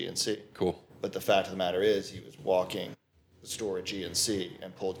canisters from GNC. Cool. But the fact of the matter is, he was walking the store at GNC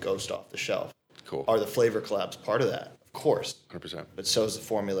and pulled Ghost off the shelf. Cool. Are the flavor collabs part of that? Of course. 100%. But so is the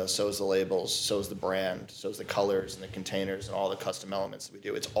formula, so is the labels, so is the brand, so is the colors and the containers and all the custom elements that we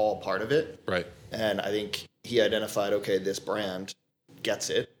do. It's all part of it. Right. And I think he identified, okay, this brand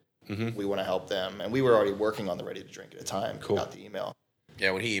gets it. We want to help them. And we were already working on the ready to drink at the time. Cool. Got the email.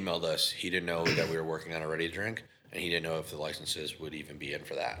 Yeah, when he emailed us, he didn't know that we were working on a ready to drink, and he didn't know if the licenses would even be in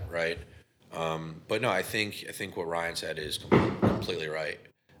for that, right? But no, I think what Ryan said is completely right.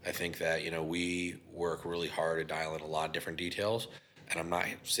 I think that we work really hard to dial in a lot of different details, and I'm not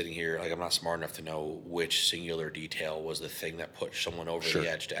sitting here I'm not smart enough to know which singular detail was the thing that put someone over the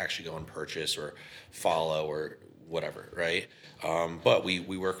edge to actually go and purchase or follow or whatever, right? But we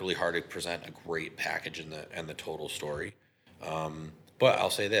work really hard to present a great package and the total story. But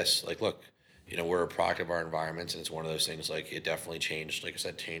I'll say this, look, we're a product of our environments, and it's one of those things, it definitely changed, like I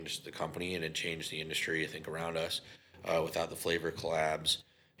said, changed the company, and it changed the industry, I think, around us. Without the flavor collabs,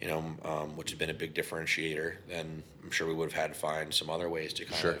 which has been a big differentiator, then I'm sure we would have had to find some other ways to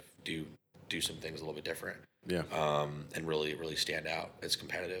kind of do some things a little bit different. Yeah. And really, really stand out as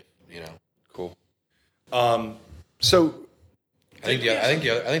competitive, Cool. So I think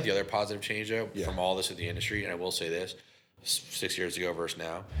the other positive change though from all this in the industry, and I will say this, 6 years ago versus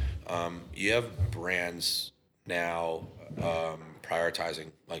now, you have brands now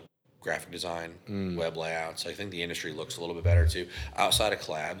prioritizing graphic design, web layouts. I think the industry looks a little bit better too. Outside of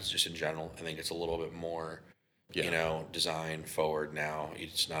collabs, just in general, I think it's a little bit more, design forward now.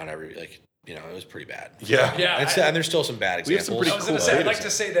 It's not every it was pretty bad. Yeah. And there's still some bad examples. We have some pretty I was going to say, I'd like to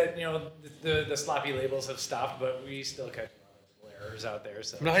say that the sloppy labels have stopped, but we still catch errors out there.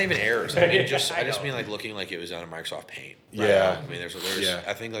 So not even errors. I just mean looking like it was on a Microsoft Paint. Right? Yeah. I mean, there's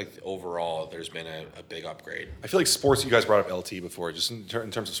I think overall there's been a big upgrade. I feel like sports. You guys brought up LT before. Just in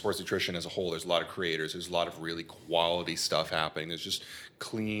terms of sports nutrition as a whole, there's a lot of creators. There's a lot of really quality stuff happening. There's just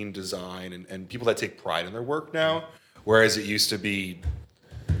clean design and people that take pride in their work now. Whereas it used to be.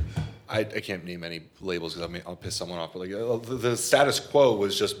 I can't name any labels because I'll piss someone off. But the status quo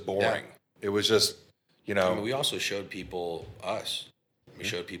was just boring. Yeah. It was just. We also showed people us. We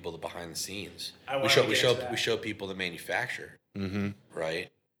showed people the behind the scenes. We showed people the manufacturer, right?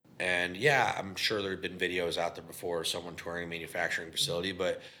 And I'm sure there had been videos out there before of someone touring a manufacturing facility,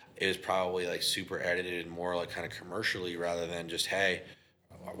 but it was probably super edited and more kind of commercially rather than just, hey,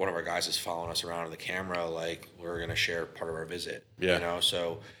 one of our guys is following us around with the camera, we're going to share part of our visit. Yeah.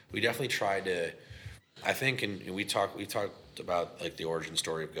 So we definitely tried to. I think, and we talked about the origin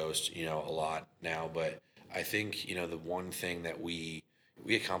story of Ghost, a lot now, but I think, the one thing that we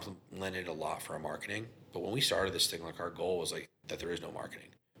had complimented a lot for our marketing, but when we started this thing, our goal was that there is no marketing.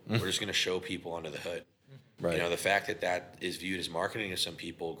 We're just going to show people under the hood. Right. The fact that is viewed as marketing to some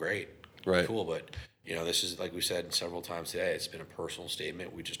people, great. Right. Cool. But, this is, like we said several times today, it's been a personal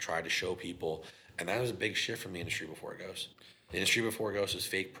statement. We just tried to show people, and that was a big shift from the industry before Ghost. The industry before Ghost was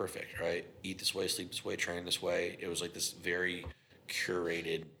fake perfect, right? Eat this way, sleep this way, train this way. It was this very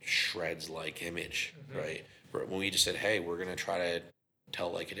curated shreds-like image, right? When we just said, hey, we're going to try to tell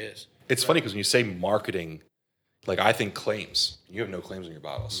it like it is. It's funny because when you say marketing, I think claims. You have no claims on your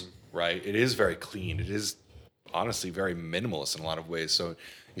bottles, right? It is very clean. It is honestly very minimalist in a lot of ways. So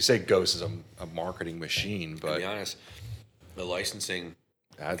you say Ghost is a marketing machine, but... To be honest, the licensing,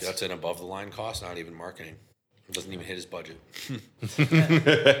 that's an above-the-line cost, not even marketing. It doesn't even hit his budget.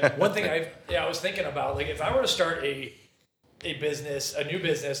 One thing I was thinking about, if I were to start a business, a new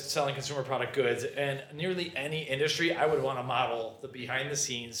business selling consumer product goods, and nearly any industry, I would want to model the behind the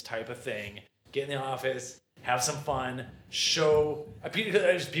scenes type of thing. Get in the office, have some fun, show.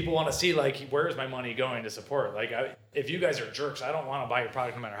 People want to see where is my money going to support? If you guys are jerks, I don't want to buy your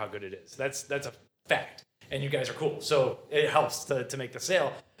product no matter how good it is. That's a fact. And you guys are cool, so it helps to make the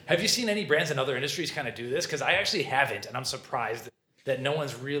sale. Have you seen any brands in other industries kind of do this? Because I actually haven't, and I'm surprised that no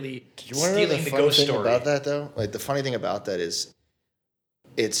one's really You want to know stealing the the funny ghost thing story. about that, though? Like, the funny thing about that is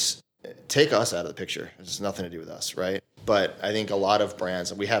it's take us out of the picture. It has nothing to do with us, right? But I think a lot of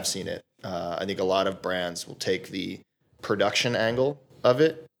brands, and we have seen it, I think a lot of brands will take the production angle of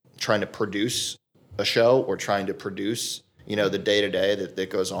it, trying to produce a show or trying to produce, the day-to-day that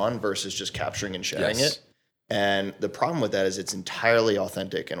goes on versus just capturing and sharing Yes. it. And the problem with that is it's entirely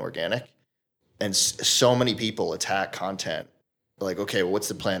authentic and organic. And so many people attack content. Like, okay, well, what's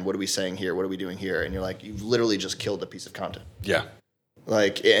the plan? What are we saying here? What are we doing here? And you're like, you've literally just killed a piece of content. Yeah.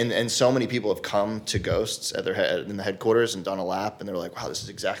 Like, and so many people have come to Ghosts at in the headquarters and done a lap, and they're like, wow, this is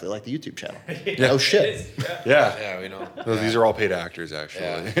exactly like the YouTube channel. Yeah, Oh, it shit. is, yeah. Yeah. Yeah, we know. These are all paid actors,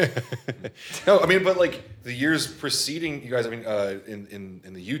 actually. Yeah. No, I mean, but like the years preceding you guys, I mean,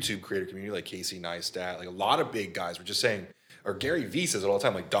 in the YouTube creator community, like Casey Neistat, like a lot of big guys were just saying, or Gary Vee says it all the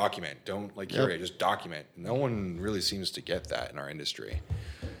time, like document, don't like curate, just document. No one really seems to get that in our industry.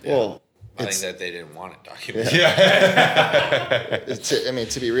 Well, I think that they didn't want it documented.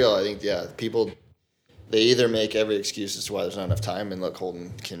 to be real, I think, people, they either make every excuse as to why there's not enough time, and look,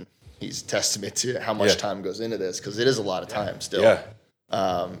 Holden he's testament to how much time goes into this, because it is a lot of time still. Yeah.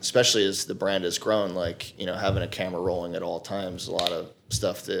 Especially as the brand has grown, like, having a camera rolling at all times, a lot of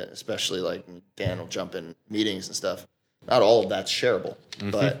stuff that, especially like Dan will jump in meetings and stuff. Not all of that's shareable,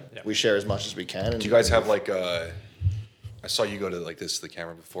 but we share as much as we can. And Do you guys have like I saw you go to like the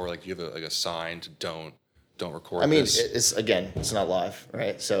camera before, like you have a sign to don't record. I mean, this. it's not live,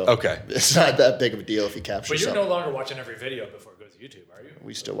 right? So Okay. it's not that big of a deal if you capture But you're something. no longer watching every video before it goes to YouTube, are you?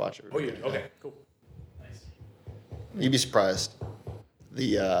 We still watch it. Oh, you do? Okay, cool. Nice. You'd be surprised.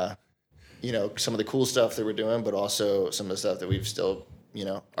 Some of the cool stuff that we're doing, but also some of the stuff that we've still,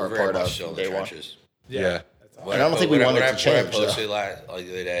 are a Very part much of still in day the one. trenches. Yeah. That's awesome. And I don't think we want it to change, What I posted though. like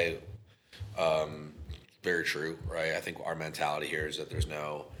the other day, very true, right? I think our mentality here is that there's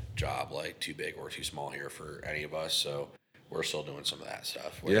no job like too big or too small here for any of us. So we're still doing some of that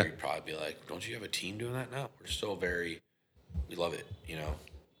stuff. Where you'd probably be like, don't you have a team doing that? No, we're still we love it,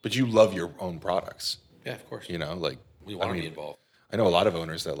 But you love your own products. Yeah, of course. Like We want to be involved. I know a lot of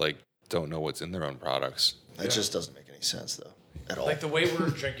owners that like don't know what's in their own products. It just doesn't make any sense, though, at all. Like the way we're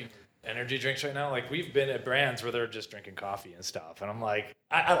drinking energy drinks right now, like we've been at brands where they're just drinking coffee and stuff. And I'm like,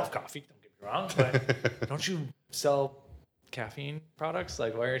 I love coffee, don't get me wrong, but don't you sell caffeine products?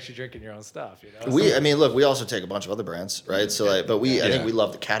 Like, why aren't you drinking your own stuff? We also take a bunch of other brands, right? So, I think we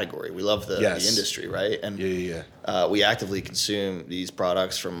love the category. We love the industry, right? And we actively consume these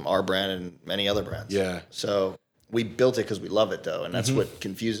products from our brand and many other brands. Yeah. So we built it because we love it, though. And that's what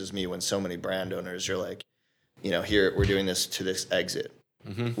confuses me when so many brand owners are like, here, we're doing this to this exit.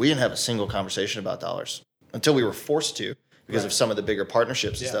 We didn't have a single conversation about dollars until we were forced to because of some of the bigger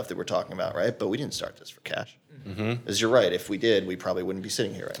partnerships and stuff that we're talking about, right? But we didn't start this for cash. As you're right, if we did, we probably wouldn't be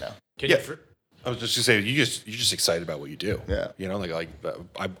sitting here right now. I was just gonna say you're just excited about what you do. Yeah.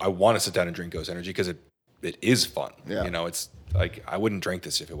 I want to sit down and drink Ghost Energy because it is fun. Yeah. It's like I wouldn't drink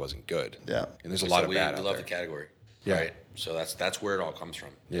this if it wasn't good. Yeah. And there's a lot of we bad out love there. the category. Yeah. Right. So that's where it all comes from.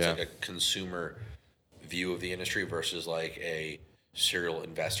 Yeah. It's like a consumer view of the industry versus like a serial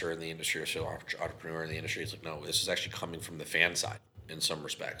investor in the industry or serial entrepreneur in the industry. It's like, no, this is actually coming from the fan side in some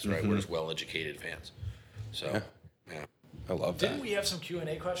respects, right? We're just well-educated fans. So, yeah. I love that. Didn't we have some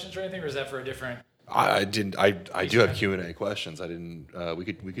Q&A questions or anything, or is that for a different? I didn't. I do have Q&A questions. I didn't. We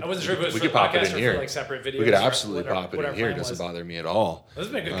could. I wasn't sure if it was we for could the pop it podcast in or here. for like separate videos. We could or absolutely what our- pop it what in our here. It plan doesn't was. bother me at all. This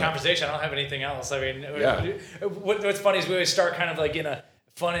has been a good conversation. I don't have anything else. I mean, what's funny is we always start kind of like in a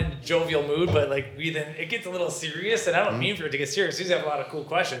fun and jovial mood, but like it gets a little serious, and I don't mean for it to get serious. These have a lot of cool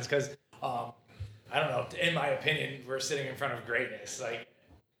questions because, I don't know. In my opinion, we're sitting in front of greatness. Like,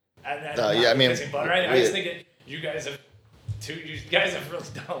 I just think that you guys have really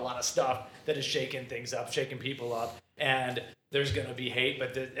done a lot of stuff that has shaken things up, shaken people up, and there's gonna be hate,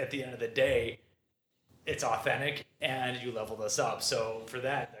 but at the end of the day, it's authentic, and you leveled us up. So for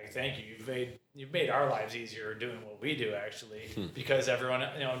that, like, thank you. You've made our lives easier doing what we do, actually, because everyone,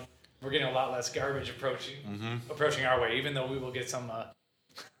 we're getting a lot less garbage approaching our way, even though we will get some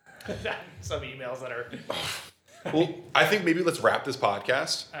some emails that are. Well, I think maybe let's wrap this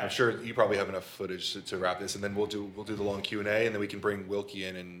podcast. I'm sure you probably have enough footage to wrap this, and then we'll do the long Q&A, and then we can bring Wilkie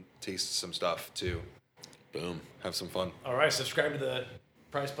in and taste some stuff too. Boom. Have some fun. All right, subscribe to the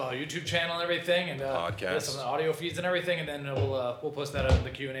Price Ball YouTube channel and everything, and Podcast. some of the audio feeds and everything, and then we'll post that in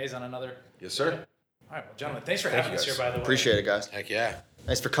the Q&As on another. Yes, sir. All right, well, gentlemen, thanks for having us here. guys. By the way, Appreciate it, guys. Heck yeah.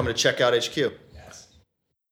 Thanks for coming to check out HQ.